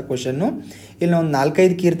ಇರತಕ್ಕಂಥ ಕ್ವಶನ್ನು. ಇಲ್ಲಿ ಒಂದು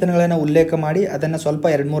 4-5 ಕೀರ್ತನೆಗಳನ್ನು ಉಲ್ಲೇಖ ಮಾಡಿ ಅದನ್ನು ಸ್ವಲ್ಪ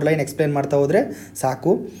 2-3 ಲೈನ್ ಎಕ್ಸ್ಪ್ಲೇನ್ ಮಾಡ್ತಾ ಹೋದರೆ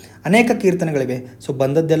ಸಾಕು. ಅನೇಕ ಕೀರ್ತನೆಗಳಿವೆ. ಸೊ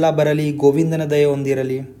ಬಂದದ್ದೆಲ್ಲ ಬರಲಿ, ಗೋವಿಂದನ ದಯೆ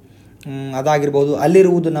ಹೊಂದಿರಲಿ, ಅದಾಗಿರ್ಬೋದು.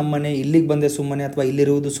 ಅಲ್ಲಿರುವುದು ನಮ್ಮನೆ, ಇಲ್ಲಿಗೆ ಬಂದೆ ಸುಮ್ಮನೆ, ಅಥವಾ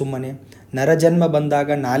ಇಲ್ಲಿರುವುದು ಸುಮ್ಮನೆ, ನರಜನ್ಮ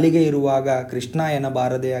ಬಂದಾಗ ನಾಲಿಗೆ ಇರುವಾಗ ಕೃಷ್ಣ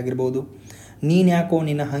ಎನ್ನಬಾರದೆ ಆಗಿರ್ಬೋದು. ನೀನು ಯಾಕೋ,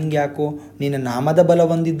 ನಿನ್ನ ಹಂಗೆ ಯಾಕೋ, ನಿನ್ನ ನಾಮದ ಬಲ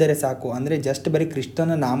ಹೊಂದಿದ್ದರೆ ಸಾಕು. ಅಂದರೆ ಜಸ್ಟ್ ಬರೀ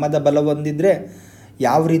ಕೃಷ್ಣನ ನಾಮದ ಬಲ ಹೊಂದಿದ್ರೆ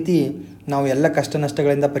ಯಾವ ರೀತಿ ನಾವು ಎಲ್ಲ ಕಷ್ಟ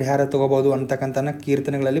ನಷ್ಟಗಳಿಂದ ಪರಿಹಾರ ತಗೋಬೋದು ಅಂತಕ್ಕಂಥ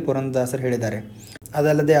ಕೀರ್ತನೆಗಳಲ್ಲಿ ಪುರಂದರದಾಸರು ಹೇಳಿದ್ದಾರೆ.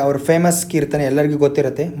 ಅದಲ್ಲದೆ ಅವ್ರ ಫೇಮಸ್ ಕೀರ್ತನೆ ಎಲ್ಲರಿಗೂ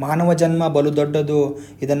ಗೊತ್ತಿರುತ್ತೆ, ಮಾನವ ಜನ್ಮ ಬಲು ದೊಡ್ಡದು,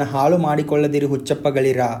 ಇದನ್ನು ಹಾಳು ಮಾಡಿಕೊಳ್ಳದಿರಿ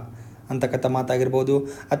ಹುಚ್ಚಪ್ಪಗಳಿರ ಅಂತಕ್ಕಂಥ ಮಾತಾಗಿರ್ಬೋದು.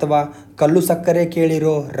 ಅಥವಾ ಕಲ್ಲು ಸಕ್ಕರೆ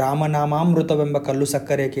ಕೇಳಿರೋ ರಾಮನಾಮಾಮೃತವೆಂಬ ಕಲ್ಲು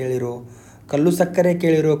ಸಕ್ಕರೆ ಕೇಳಿರೋ, ಕಲ್ಲು ಸಕ್ಕರೆ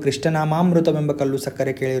ಕೇಳಿರೋ ಕೃಷ್ಣನಾಮಾಮೃತವೆಂಬ ಕಲ್ಲು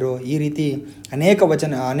ಸಕ್ಕರೆ ಕೇಳಿರೋ. ಈ ರೀತಿ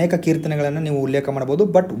ಅನೇಕ ಕೀರ್ತನೆಗಳನ್ನು ನೀವು ಉಲ್ಲೇಖ ಮಾಡ್ಬೋದು.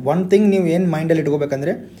 ಬಟ್ ಒನ್ ಥಿಂಗ್ ನೀವು ಏನು ಮೈಂಡಲ್ಲಿ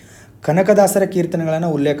ಇಟ್ಕೋಬೇಕಂದ್ರೆ, ಕನಕದಾಸರ ಕೀರ್ತನೆಗಳನ್ನು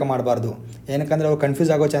ಉಲ್ಲೇಖ ಮಾಡಬಾರ್ದು. ಏನಕ್ಕಂದರೆ ಅವ್ರು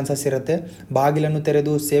ಕನ್ಫ್ಯೂಸ್ ಆಗೋ ಚಾನ್ಸಸ್ ಇರುತ್ತೆ. ಬಾಗಿಲನ್ನು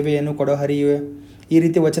ತೆರೆದು ಸೇವೆಯನ್ನು ಕೊಡೋ ಹರಿಯುವೆ, ಈ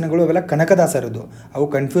ರೀತಿ ವಚನಗಳು ಅವೆಲ್ಲ ಕನಕದಾಸರದ್ದು. ಅವು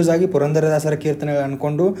ಕನ್ಫ್ಯೂಸ್ ಆಗಿ ಪುರಂದರದಾಸರ ಕೀರ್ತನೆಗಳು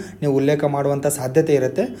ಅಂದ್ಕೊಂಡು ನೀವು ಉಲ್ಲೇಖ ಮಾಡುವಂಥ ಸಾಧ್ಯತೆ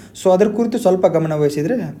ಇರುತ್ತೆ. ಸೊ ಅದ್ರ ಕುರಿತು ಸ್ವಲ್ಪ ಗಮನ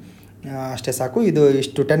ವಹಿಸಿದರೆ ಅಷ್ಟೇ ಸಾಕು.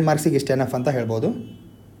 ಇಷ್ಟು 10 ಮಾರ್ಕ್ಸಿಗೆ ಇಷ್ಟು ಎನಫ್ ಅಂತ ಹೇಳ್ಬೋದು.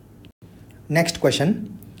 ನೆಕ್ಸ್ಟ್ ಕ್ವೆಶನ್,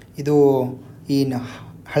 ಇದು ಈ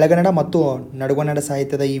ಹಳೆಗನ್ನಡ ಮತ್ತು ನಡುಗನ್ನಡ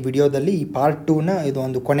ಸಾಹಿತ್ಯದ ಈ ವಿಡಿಯೋದಲ್ಲಿ ಈ ಪಾರ್ಟ್ 2ನ ಇದು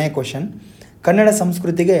ಒಂದು ಕೊನೆಯ ಕ್ವೆಶನ್. ಕನ್ನಡ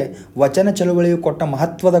ಸಂಸ್ಕೃತಿಗೆ ವಚನ ಚಳುವಳಿಯು ಕೊಟ್ಟ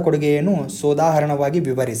ಮಹತ್ವದ ಕೊಡುಗೆಯನ್ನು ಸೋದಾಹರಣವಾಗಿ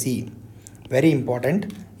ವಿವರಿಸಿ. Very important.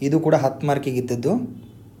 ಇದು ಕೂಡ 10 ಮಾರ್ಕಿಗೆ ಇದ್ದದ್ದು.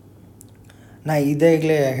 ನಾ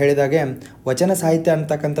ಇದಾಗಲೇ ಹೇಳಿದಾಗೆ ವಚನ ಸಾಹಿತ್ಯ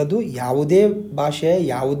ಅಂತಕ್ಕಂಥದ್ದು ಯಾವುದೇ ಭಾಷೆ,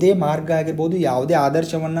 ಯಾವುದೇ ಮಾರ್ಗ ಆಗಿರ್ಬೋದು, ಯಾವುದೇ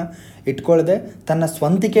ಆದರ್ಶವನ್ನು ಇಟ್ಕೊಳ್ಳದೆ ತನ್ನ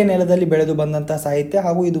ಸ್ವಂತಿಕೆ ನೆಲದಲ್ಲಿ ಬೆಳೆದು ಬಂದಂಥ ಸಾಹಿತ್ಯ.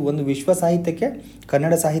 ಹಾಗೂ ಇದು ಒಂದು ವಿಶ್ವ ಸಾಹಿತ್ಯಕ್ಕೆ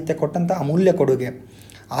ಕನ್ನಡ ಸಾಹಿತ್ಯ ಕೊಟ್ಟಂಥ ಅಮೂಲ್ಯ ಕೊಡುಗೆ.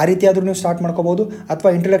 ಆ ರೀತಿಯಾದರೂ ನೀವು ಸ್ಟಾರ್ಟ್ ಮಾಡ್ಕೋಬೋದು,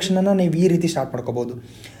 ಅಥವಾ ಇಂಟ್ರೊಡಕ್ಷನನ್ನು ನೀವು ಈ ರೀತಿ ಸ್ಟಾರ್ಟ್ ಮಾಡ್ಕೋಬೋದು.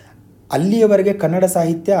 ಅಲ್ಲಿಯವರೆಗೆ ಕನ್ನಡ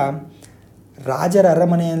ಸಾಹಿತ್ಯ ರಾಜರ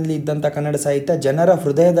ಅರಮನೆಯಲ್ಲಿ ಇದ್ದಂಥ ಕನ್ನಡ ಸಾಹಿತ್ಯ ಜನರ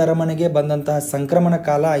ಹೃದಯದ ಅರಮನೆಗೆ ಬಂದಂತಹ ಸಂಕ್ರಮಣ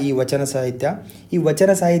ಕಾಲ ಈ ವಚನ ಸಾಹಿತ್ಯ. ಈ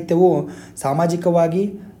ವಚನ ಸಾಹಿತ್ಯವು ಸಾಮಾಜಿಕವಾಗಿ,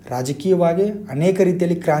 ರಾಜಕೀಯವಾಗಿ ಅನೇಕ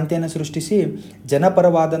ರೀತಿಯಲ್ಲಿ ಕ್ರಾಂತಿಯನ್ನು ಸೃಷ್ಟಿಸಿ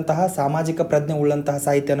ಜನಪರವಾದಂತಹ ಸಾಮಾಜಿಕ ಪ್ರಜ್ಞೆ ಉಳ್ಳಂತಹ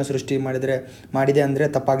ಸಾಹಿತ್ಯವನ್ನು ಸೃಷ್ಟಿ ಮಾಡಿದೆ ಅಂದರೆ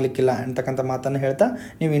ತಪ್ಪಾಗಲಿಕ್ಕಿಲ್ಲ ಅಂತಕ್ಕಂಥ ಮಾತನ್ನು ಹೇಳ್ತಾ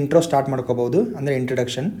ನೀವು ಇಂಟ್ರೋ ಸ್ಟಾರ್ಟ್ ಮಾಡ್ಕೋಬೋದು, ಅಂದರೆ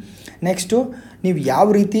ಇಂಟ್ರಡಕ್ಷನ್. ನೆಕ್ಸ್ಟು ನೀವು ಯಾವ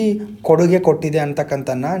ರೀತಿ ಕೊಡುಗೆ ಕೊಟ್ಟಿದೆ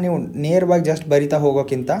ಅಂತಕ್ಕಂಥನ್ನು ನೀವು ನೇರವಾಗಿ ಜಸ್ಟ್ ಬರಿತಾ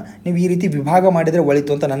ಹೋಗೋಕ್ಕಿಂತ ನೀವು ಈ ರೀತಿ ವಿಭಾಗ ಮಾಡಿದರೆ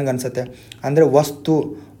ಒಳಿತು ಅಂತ ನನಗನ್ಸುತ್ತೆ. ಅಂದರೆ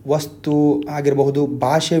ವಸ್ತು ಆಗಿರಬಹುದು,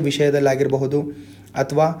 ಭಾಷೆ ವಿಷಯದಲ್ಲಿ ಆಗಿರಬಹುದು,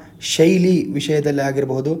 ಅಥವಾ ಶೈಲಿ ವಿಷಯದಲ್ಲಿ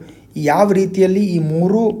ಆಗಿರಬಹುದು. ಯಾವ ರೀತಿಯಲ್ಲಿ ಈ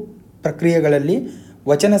 3 ಪ್ರಕ್ರಿಯೆಗಳಲ್ಲಿ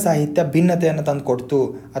ವಚನ ಸಾಹಿತ್ಯ ಭಿನ್ನತೆಯನ್ನು ತಂದು ಕೊಡ್ತು,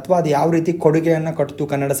 ಅಥವಾ ಅದು ಯಾವ ರೀತಿ ಕೊಡುಗೆಯನ್ನು ಕೊಡ್ತು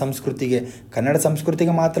ಕನ್ನಡ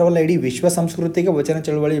ಸಂಸ್ಕೃತಿಗೆ ಮಾತ್ರವಲ್ಲ, ಇಡೀ ವಿಶ್ವ ಸಂಸ್ಕೃತಿಗೆ ವಚನ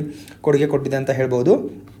ಚಳುವಳಿ ಕೊಡುಗೆ ಕೊಟ್ಟಿದೆ ಅಂತ ಹೇಳ್ಬೋದು.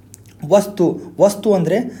 ವಸ್ತು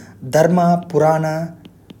ಅಂದರೆ ಧರ್ಮ, ಪುರಾಣ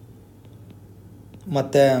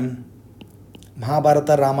ಮತ್ತು ಮಹಾಭಾರತ,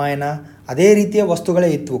 ರಾಮಾಯಣ ಅದೇ ರೀತಿಯ ವಸ್ತುಗಳೇ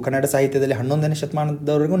ಇತ್ತು ಕನ್ನಡ ಸಾಹಿತ್ಯದಲ್ಲಿ. 11ನೇ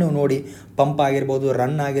ಶತಮಾನದವರೆಗೂ ನೀವು ನೋಡಿ, ಪಂಪ ಆಗಿರ್ಬೋದು,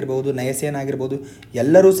 ರನ್ ಆಗಿರ್ಬೋದು, ನಯಸೇನ ಆಗಿರ್ಬೋದು,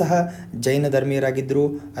 ಎಲ್ಲರೂ ಸಹ ಜೈನ ಧರ್ಮೀಯರಾಗಿದ್ದರು,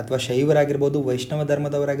 ಅಥವಾ ಶೈವರಾಗಿರ್ಬೋದು, ವೈಷ್ಣವ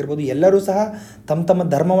ಧರ್ಮದವರಾಗಿರ್ಬೋದು, ಎಲ್ಲರೂ ಸಹ ತಮ್ಮ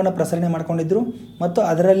ಧರ್ಮವನ್ನು ಪ್ರಸರಣೆ ಮಾಡ್ಕೊಂಡಿದ್ದರು. ಮತ್ತು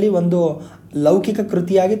ಅದರಲ್ಲಿ ಒಂದು ಲೌಕಿಕ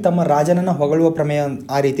ಕೃತಿಯಾಗಿ ತಮ್ಮ ರಾಜನನ್ನು ಹೊಗಳುವ ಪ್ರಮೇಯ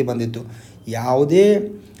ಆ ರೀತಿ ಬಂದಿತ್ತು. ಯಾವುದೇ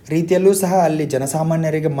ರೀತಿಯಲ್ಲೂ ಸಹ ಅಲ್ಲಿ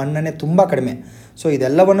ಜನಸಾಮಾನ್ಯರಿಗೆ ಮನ್ನಣೆ ತುಂಬ ಕಡಿಮೆ. ಸೊ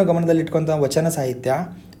ಇದೆಲ್ಲವನ್ನು ಗಮನದಲ್ಲಿಟ್ಕೊಂತ ವಚನ ಸಾಹಿತ್ಯ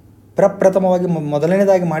ಪ್ರಪ್ರಥಮವಾಗಿ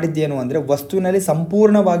ಮೊದಲನೇದಾಗಿ ಮಾಡಿದ್ದೇನು ಅಂದರೆ ವಸ್ತುವಿನಲ್ಲಿ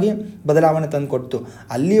ಸಂಪೂರ್ಣವಾಗಿ ಬದಲಾವಣೆ ತಂದುಕೊಡ್ತು.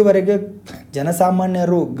 ಅಲ್ಲಿವರೆಗೆ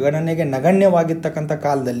ಜನಸಾಮಾನ್ಯರು ಗಣನೆಗೆ ನಗಣ್ಯವಾಗಿರ್ತಕ್ಕಂಥ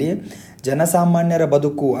ಕಾಲದಲ್ಲಿ ಜನಸಾಮಾನ್ಯರ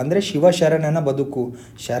ಬದುಕು ಅಂದರೆ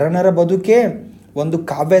ಶರಣರ ಬದುಕೇ ಒಂದು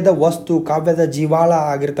ಕಾವ್ಯದ ಜೀವಾಳ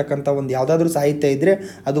ಆಗಿರ್ತಕ್ಕಂಥ ಒಂದು ಯಾವುದಾದ್ರೂ ಸಾಹಿತ್ಯ ಇದ್ದರೆ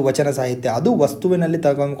ಅದು ವಚನ ಸಾಹಿತ್ಯ. ಅದು ವಸ್ತುವಿನಲ್ಲಿ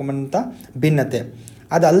ತಗೊಂಡ್ಕೊಂಬಂಥ ಭಿನ್ನತೆ.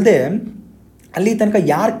 ಅದಲ್ಲದೆ ಅಲ್ಲಿ ತನಕ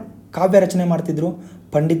ಯಾರು ಕಾವ್ಯ ರಚನೆ ಮಾಡ್ತಿದ್ರು?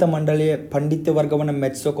 ಪಂಡಿತ್ಯ ವರ್ಗವನ್ನು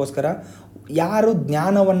ಮೆಚ್ಚಿಸೋಕ್ಕೋಸ್ಕರ ಯಾರು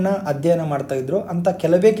ಜ್ಞಾನವನ್ನು ಅಧ್ಯಯನ ಮಾಡ್ತಾಯಿದ್ರು ಅಂಥ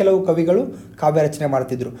ಕೆಲವು ಕವಿಗಳು ಕಾವ್ಯ ರಚನೆ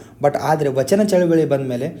ಮಾಡ್ತಿದ್ರು. ಬಟ್ ಆದರೆ ವಚನ ಚಳವಳಿ ಬಂದ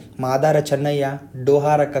ಮೇಲೆ ಮಾದಾರ ಚೆನ್ನಯ್ಯ,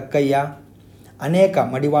 ಡೋಹಾರ ಕಕ್ಕಯ್ಯ, ಅನೇಕ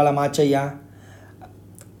ಮಡಿವಾಳ ಮಾಚಯ್ಯ,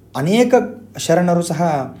 ಅನೇಕ ಶರಣರು ಸಹ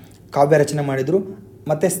ಕಾವ್ಯ ರಚನೆ ಮಾಡಿದರು.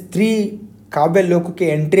 ಮತ್ತು ಸ್ತ್ರೀ ಕಾವ್ಯ ಲೋಕಕ್ಕೆ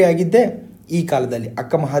ಎಂಟ್ರಿ ಆಗಿದ್ದೇ ಈ ಕಾಲದಲ್ಲಿ.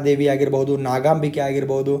 ಅಕ್ಕ ಮಹಾದೇವಿ ಆಗಿರ್ಬೋದು, ನಾಗಾಂಬಿಕೆ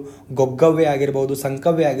ಆಗಿರ್ಬೋದು, ಗೊಗ್ಗವ್ವೆ ಆಗಿರ್ಬೋದು,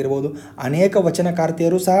 ಸಂಕವ್ವೆ ಆಗಿರ್ಬೋದು, ಅನೇಕ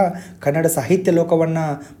ವಚನಕಾರ್ತಿಯರು ಸಹ ಕನ್ನಡ ಸಾಹಿತ್ಯ ಲೋಕವನ್ನು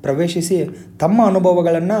ಪ್ರವೇಶಿಸಿ ತಮ್ಮ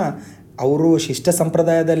ಅನುಭವಗಳನ್ನು ಅವರು ಶಿಷ್ಟ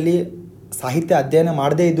ಸಂಪ್ರದಾಯದಲ್ಲಿ ಸಾಹಿತ್ಯ ಅಧ್ಯಯನ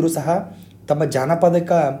ಮಾಡದೇ ಇದ್ದರೂ ಸಹ ತಮ್ಮ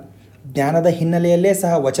ಜಾನಪದಿಕ ಜ್ಞಾನದ ಹಿನ್ನೆಲೆಯಲ್ಲೇ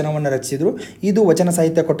ಸಹ ವಚನವನ್ನು ರಚಿಸಿದರು. ಇದು ವಚನ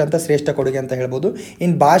ಸಾಹಿತ್ಯ ಕೊಟ್ಟಂಥ ಶ್ರೇಷ್ಠ ಕೊಡುಗೆ ಅಂತ ಹೇಳ್ಬೋದು.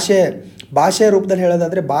 ಇನ್ನು ಭಾಷೆಯ ರೂಪದಲ್ಲಿ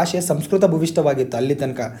ಹೇಳೋದಾದರೆ ಭಾಷೆ ಸಂಸ್ಕೃತ ಭೂವಿಷ್ಠವಾಗಿತ್ತು ಅಲ್ಲಿ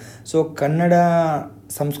ತನಕ. ಸೊ ಕನ್ನಡ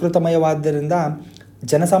ಸಂಸ್ಕೃತಮಯವಾದ್ದರಿಂದ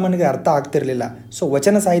ಜನಸಾಮಾನ್ಯರಿಗೆ ಅರ್ಥ ಆಗ್ತಿರಲಿಲ್ಲ. ಸೊ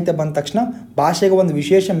ವಚನ ಸಾಹಿತ್ಯ ಬಂದ ತಕ್ಷಣ ಭಾಷೆಗೆ ಒಂದು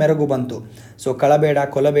ವಿಶೇಷ ಮೆರುಗು ಬಂತು. ಸೊ ಕಳಬೇಡ,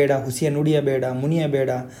 ಕೊಲಬೇಡ, ಹುಸಿಯ ನುಡಿಯಬೇಡ, ಮುನಿಯಬೇಡ,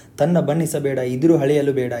 ತನ್ನ ಬಣ್ಣಿಸಬೇಡ, ಇದಿರು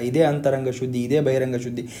ಹಳೆಯಲು ಬೇಡ, ಇದೇ ಅಂತರಂಗ ಶುದ್ಧಿ, ಇದೇ ಬಹಿರಂಗ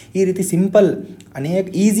ಶುದ್ಧಿ, ಈ ರೀತಿ ಸಿಂಪಲ್ ಅನೇಕ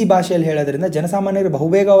ಈಸಿ ಭಾಷೆಯಲ್ಲಿ ಹೇಳೋದ್ರಿಂದ ಜನಸಾಮಾನ್ಯರಿಗೆ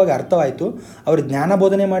ಬಹುಬೇಗವಾಗಿ ಅರ್ಥವಾಯಿತು. ಅವರು ಜ್ಞಾನ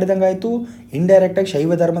ಬೋಧನೆ ಮಾಡಿದಂಗೆ ಆಯಿತು, ಇಂಡೈರೆಕ್ಟಾಗಿ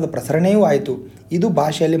ಶೈವ ಧರ್ಮದ ಪ್ರಸರಣೆಯೂ ಆಯಿತು. ಇದು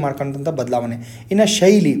ಭಾಷೆಯಲ್ಲಿ ಮಾಡ್ಕೊಂಡಂಥ ಬದಲಾವಣೆ. ಇನ್ನು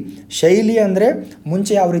ಶೈಲಿ ಅಂದರೆ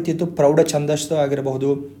ಮುಂಚೆ ಯಾವ ರೀತಿ ಇತ್ತು, ಪ್ರೌಢ ಛಂದಸ್ಸು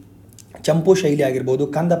ಆಗಿರಬಹುದು, ಚಂಪು ಶೈಲಿ ಆಗಿರ್ಬೋದು,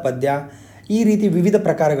 ಕಂದ ಪದ್ಯ, ಈ ರೀತಿ ವಿವಿಧ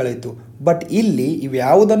ಪ್ರಕಾರಗಳಿತ್ತು. ಬಟ್ ಇಲ್ಲಿ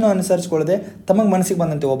ಇವ್ಯಾವುದನ್ನು ಅನುಸರಿಸ್ಕೊಳ್ಳದೆ ತಮಗೆ ಮನಸ್ಸಿಗೆ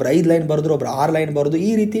ಬಂದಂತೆ ಒಬ್ರು 5 ಲೈನ್ ಬರೆದ್ರು, ಒಬ್ರು 6 ಲೈನ್ ಬರೆದು,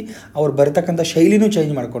 ಈ ರೀತಿ ಅವ್ರು ಬರ್ತಕ್ಕಂಥ ಶೈಲಿನೂ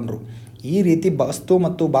ಚೇಂಜ್ ಮಾಡಿಕೊಂಡ್ರು. ಈ ರೀತಿ ವಸ್ತು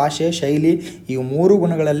ಮತ್ತು ಭಾಷೆ, ಶೈಲಿ, ಈ 3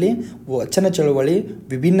 ಗುಣಗಳಲ್ಲಿ ವಚನ ಚಳುವಳಿ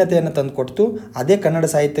ವಿಭಿನ್ನತೆಯನ್ನು ತಂದು ಕೊಡ್ತು. ಅದೇ ಕನ್ನಡ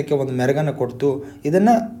ಸಾಹಿತ್ಯಕ್ಕೆ ಒಂದು ಮೆರುಗನ್ನು ಕೊಡ್ತು.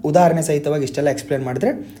 ಇದನ್ನು ಉದಾಹರಣೆ ಸಹಿತವಾಗಿ ಇಷ್ಟೆಲ್ಲ ಎಕ್ಸ್ಪ್ಲೇನ್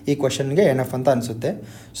ಮಾಡಿದ್ರೆ ಈ ಕ್ವಶನ್ಗೆ ಎನಫ್ ಅಂತ ಅನಿಸುತ್ತೆ.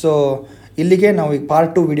 ಸೊ ಇಲ್ಲಿಗೆ ನಾವು ಈ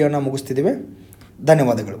ಪಾರ್ಟ್ 2 ವಿಡಿಯೋನ ಮುಗಿಸ್ತಿದ್ದೀವಿ.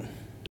 ಧನ್ಯವಾದಗಳು.